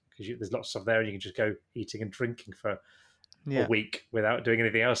because there's lots of stuff there, and you can just go eating and drinking for a week without doing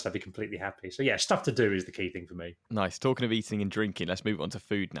anything else. I'd be completely happy. So yeah, stuff to do is the key thing for me. Nice. Talking of eating and drinking, let's move on to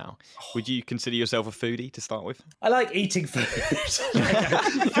food now. Would you consider yourself a foodie to start with? I like eating food.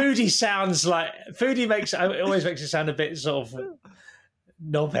 Foodie always makes it sound a bit sort of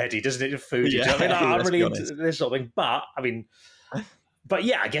knobheady, doesn't it? Foodie. Yeah, I'm really into this sort of thing. But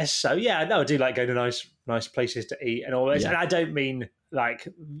yeah, I guess so. Yeah, no, I do like going to nice places to eat and all this. And I don't mean like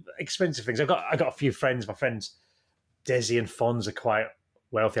expensive things. I've got a few friends. My friends Desi and Fonz are quite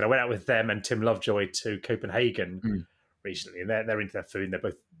wealthy, and I went out with them and Tim Lovejoy to Copenhagen recently, and they're into their food, and they're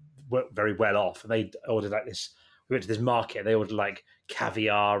both very well off, and they ordered like this. We went to this market, they ordered like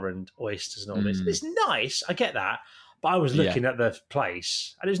caviar and oysters and all this. It's nice, I get that, but I was looking at the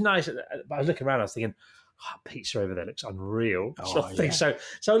place, and it was nice, but I was looking around, I was thinking, pizza over there looks unreal, sort of thing. So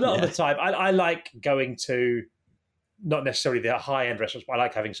a lot of the time I like going to not necessarily the high-end restaurants, but I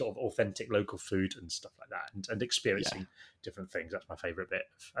like having sort of authentic local food and stuff like that, and experiencing different things. That's my favourite bit.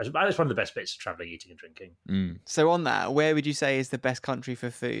 That's one of the best bits of travelling, eating and drinking. So on that, where would you say is the best country for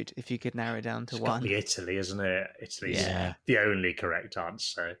food, if you could narrow it down to one? It's got to be Italy, isn't it? Italy's the only correct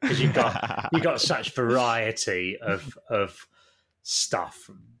answer, because you've got such variety of stuff.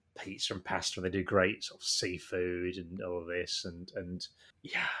 Pizza and pasta, and they do great sort of seafood and all of this, and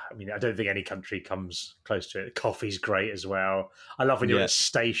yeah, I mean, I don't think any country comes close to it. Coffee's great as well. I love when you're at a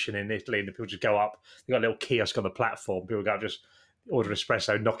station in Italy and the people just go up, they've got a little kiosk on the platform, people go up, just order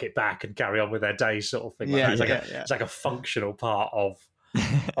espresso, knock it back and carry on with their day, sort of thing. It's like a functional part of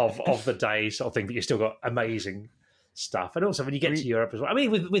the day, sort of thing, but you've still got amazing stuff. And also when you get to Europe as well, I mean,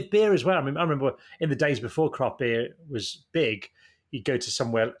 with beer as well, I mean, I remember in the days before craft beer was big, you'd go to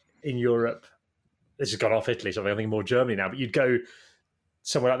somewhere in Europe, this has gone off Italy, so I think more Germany now, but you'd go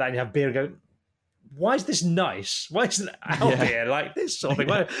somewhere like that and you have beer and go, why is this nice? Why isn't it out here like this sort of thing?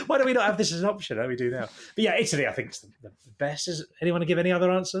 Why do we not have this as an option? How do we do now? But yeah, Italy, I think, is the best. Is anyone give any other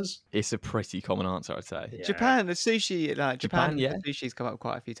ansers? It's a pretty common answer, I'd say. Yeah. Japan, the sushi, Japan, sushi's come up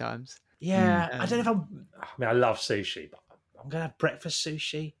quite a few times. Yeah, I don't know if I love sushi, but I'm going to have breakfast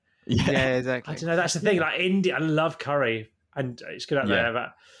sushi. Yeah, exactly. I don't know, that's the thing. Like India, I love curry, and it's good out there,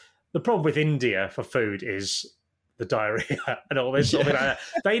 but the problem with India for food is the diarrhea and all this sort of thing like that.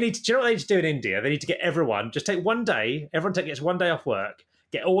 They need to, do you know what they need to do in India? They need to get everyone, just take one day, gets one day off work,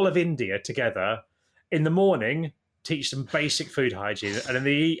 get all of India together in the morning, teach them basic food hygiene, and in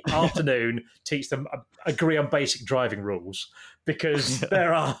the afternoon, teach them, agree on basic driving rules, because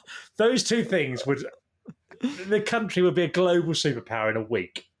those two things the country would be a global superpower in a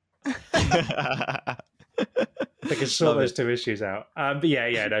week. They can sort those two issues out. But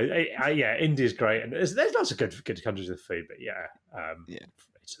India's great, and there's lots of good countries with food. But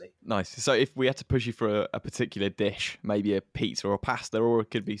Italy. Nice. So if we had to push you for a particular dish, maybe a pizza or a pasta, or it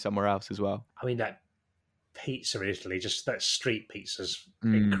could be somewhere else as well. I mean, that pizza in Italy, just that street pizza's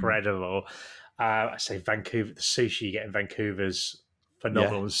incredible. I say Vancouver, the sushi you get in Vancouver's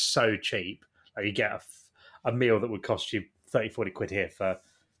phenomenal and so cheap. Like you get a meal that would cost you 30-40 quid here for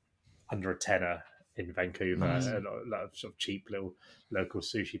under a tenner in Vancouver. Nice. A lot of sort of cheap little local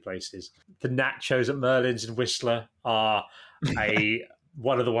sushi places. The nachos at Merlin's in Whistler are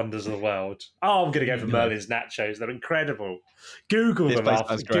one of the wonders of the world. Oh, I'm going to go for Merlin's nachos. They're incredible. Google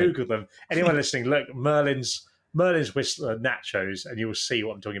them. Anyone listening, look, Merlin's Whistler nachos, and you will see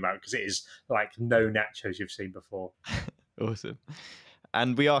what I'm talking about, because it is like no nachos you've seen before. Awesome.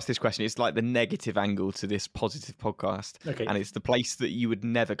 And we asked this question. It's like the negative angle to this positive podcast. Okay. And it's the place that you would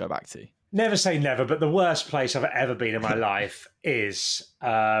never go back to. Never say never, but the worst place I've ever been in my life is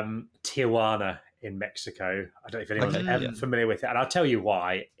Tijuana in Mexico. I don't know if anyone's ever familiar with it. And I'll tell you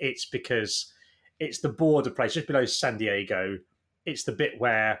why. It's because it's the border place just below San Diego. It's the bit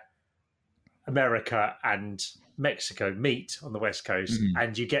where America and Mexico meet on the West Coast.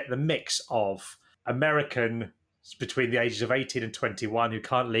 And you get the mix of American between the ages of 18 and 21 who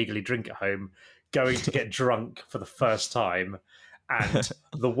can't legally drink at home, going to get drunk for the first time, and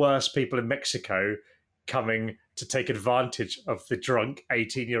the worst people in Mexico coming to take advantage of the drunk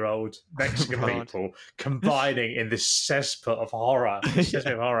 18-year-old Mexican people, combining in this cesspit of horror,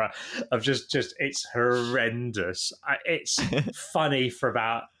 of just it's horrendous. It's funny for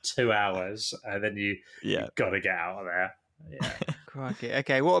about 2 hours, and then you've got to get out of there. Yeah. Crikey.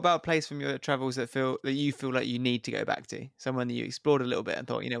 Okay, what about a place from your travels that you feel like you need to go back to? Someone that you explored a little bit and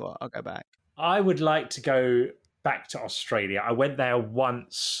thought, you know what, I'll go back. I would like to go back to Australia. I went there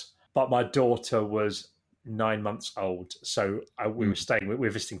once, but my daughter was 9 months old, so we were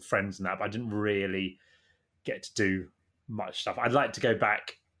visiting friends and that, but I didn't really get to do much stuff. I'd like to go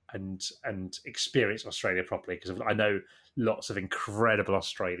back and experience Australia properly, because I know lots of incredible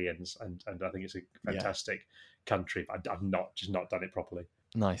Australians, and I think it's a fantastic country, but I've not done it properly.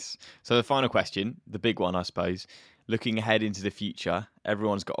 Nice. So the final question, the big one, I suppose, looking ahead into the future,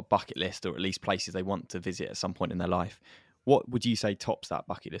 everyone's got a bucket list, or at least places they want to visit at some point in their life. What would you say tops that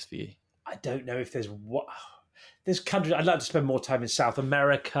bucket list for you? I don't know if there's countries. I'd like to spend more time in South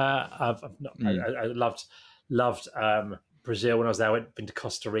America. I loved Brazil when I was there. I've been to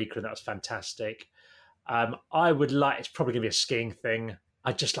Costa Rica, and that was fantastic. I would like, it's probably going to be a skiing thing.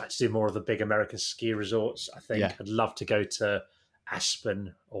 I'd just like to do more of the big American ski resorts. I think I'd love to go to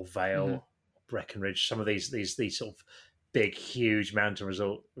Aspen or Vail, Breckenridge, some of these sort of big, huge mountain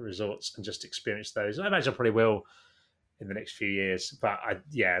resorts, and just experience those. I imagine I probably will in the next few years. But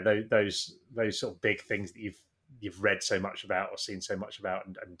those sort of big things that you've read so much about or seen so much about,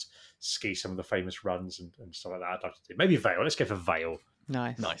 and ski some of the famous runs and stuff like that. I'd like to do maybe Vail. Let's go for Vail.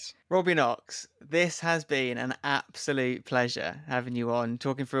 Nice. Robbie Knox, this has been an absolute pleasure having you on,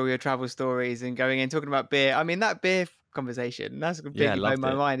 talking through all your travel stories and going in, talking about beer. I mean, that beer conversation, that's completely blown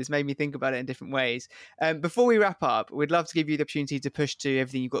my mind. It's made me think about it in different ways. Before we wrap up, we'd love to give you the opportunity to push to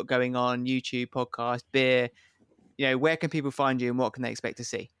everything you've got going on, YouTube, podcast, beer. You know, where can people find you and what can they expect to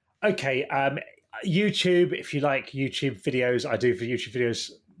see? Okay, YouTube, if you like YouTube videos, I do for YouTube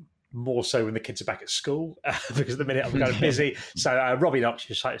videos more so when the kids are back at school, because at the minute I'm kind of busy. So Robbie Knox,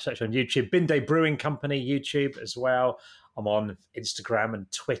 you search on YouTube. Bin Day Brewing Company, YouTube as well. I'm on Instagram and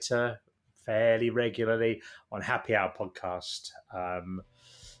Twitter fairly regularly, on Happy Hour Podcast.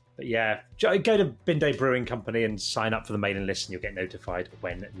 But yeah, go to Bin Day Brewing Company and sign up for the mailing list, and you'll get notified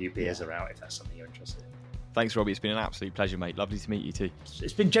when new beers are out, if that's something you're interested in. Thanks, Robbie. It's been an absolute pleasure, mate. Lovely to meet you too.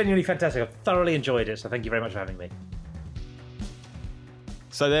 It's been genuinely fantastic. I've thoroughly enjoyed it, so thank you very much for having me.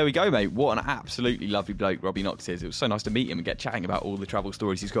 So there we go, mate. What an absolutely lovely bloke Robbie Knox is. It was so nice to meet him and get chatting about all the travel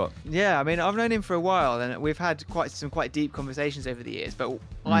stories he's got. Yeah, I mean, I've known him for a while, and we've had some quite deep conversations over the years, but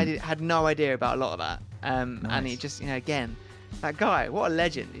I had no idea about a lot of that. Nice. And he just, again, that guy, what a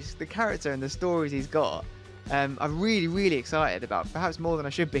legend. He's the character and the stories he's got. I'm really, really excited about, perhaps more than I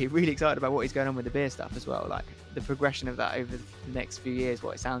should be, really excited about what he's going on with the beer stuff as well. Like the progression of that over the next few years,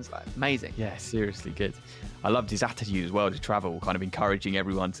 what it sounds like. Amazing. Yeah, seriously good. I loved his attitude as well to travel, kind of encouraging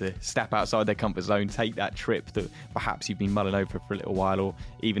everyone to step outside their comfort zone, take that trip that perhaps you've been mulling over for a little while, or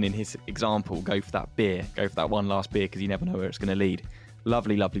even in his example, go for that beer, go for that one last beer, because you never know where it's going to lead.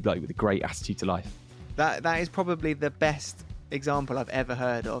 Lovely, lovely bloke with a great attitude to life. That is probably the best example I've ever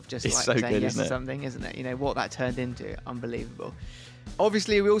heard of, just it's like so saying good, yes to something, isn't it? What that turned into, unbelievable.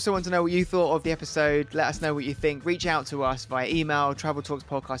 Obviously, we also want to know what you thought of the episode. Let us know what you think. Reach out to us via email,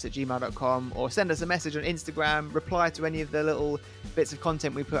 traveltalkspodcast@gmail.com, or send us a message on Instagram. Reply to any of the little bits of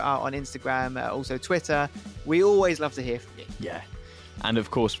content we put out on Instagram, also Twitter. We always love to hear from you. Yeah. And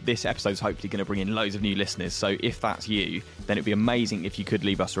of course, this episode's hopefully going to bring in loads of new listeners. So if that's you, then it'd be amazing if you could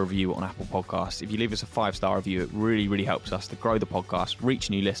leave us a review on Apple Podcasts. If you leave us a 5-star review, it really, really helps us to grow the podcast,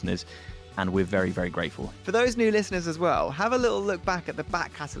 reach new listeners, and we're very, very grateful. For those new listeners as well, have a little look back at the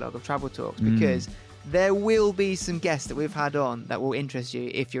back catalogue of Travel Talks, because there will be some guests that we've had on that will interest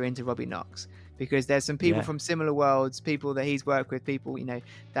you if you're into Robbie Knox. because there's some people Yeah. from similar worlds, people that he's worked with, people, you know,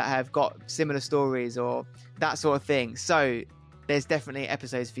 that have got similar stories or that sort of thing. So there's definitely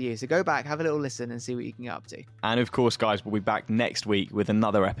episodes for you. So go back, have a little listen and see what you can get up to. And of course, guys, we'll be back next week with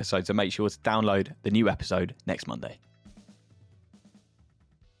another episode. So make sure to download the new episode next Monday.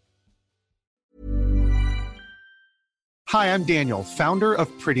 Hi, I'm Daniel, founder of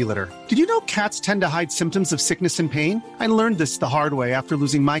Pretty Litter. Did you know cats tend to hide symptoms of sickness and pain? I learned this the hard way after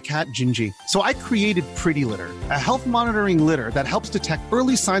losing my cat, Gingy. So I created Pretty Litter, a health monitoring litter that helps detect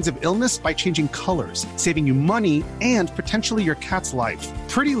early signs of illness by changing colors, saving you money and potentially your cat's life.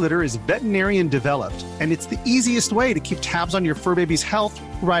 Pretty Litter is veterinarian developed, and it's the easiest way to keep tabs on your fur baby's health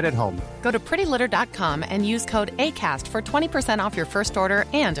right at home. Go to prettylitter.com and use code ACAST for 20% off your first order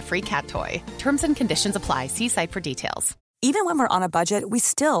and a free cat toy. Terms and conditions apply. See site for details. Even when we're on a budget, we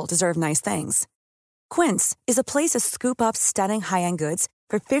still deserve nice things. Quince is a place to scoop up stunning high-end goods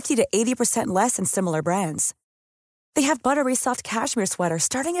for 50 to 80% less than similar brands. They have buttery soft cashmere sweaters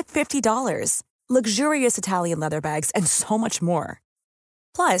starting at $50, luxurious Italian leather bags, and so much more.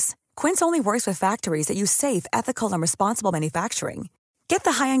 Plus, Quince only works with factories that use safe, ethical, and responsible manufacturing. Get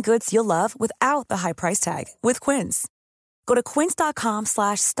the high-end goods you'll love without the high price tag with Quince. Go to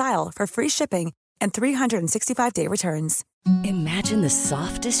quince.com/style for free shipping and 365-day returns. Imagine the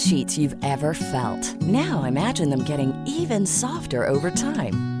softest sheets you've ever felt. Now imagine them getting even softer over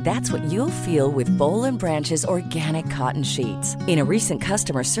time. That's what you'll feel with Boll & Branch's organic cotton sheets. In a recent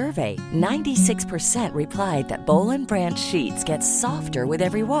customer survey, 96% replied that Boll & Branch sheets get softer with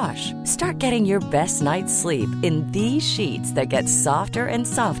every wash. Start getting your best night's sleep in these sheets that get softer and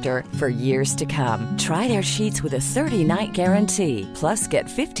softer for years to come. Try their sheets with a 30-night guarantee. Plus, get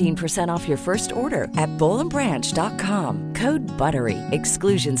 15% off your first order at bollandbranch.com. Code BUTTERY.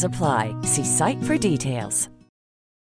 Exclusions apply. See site for details.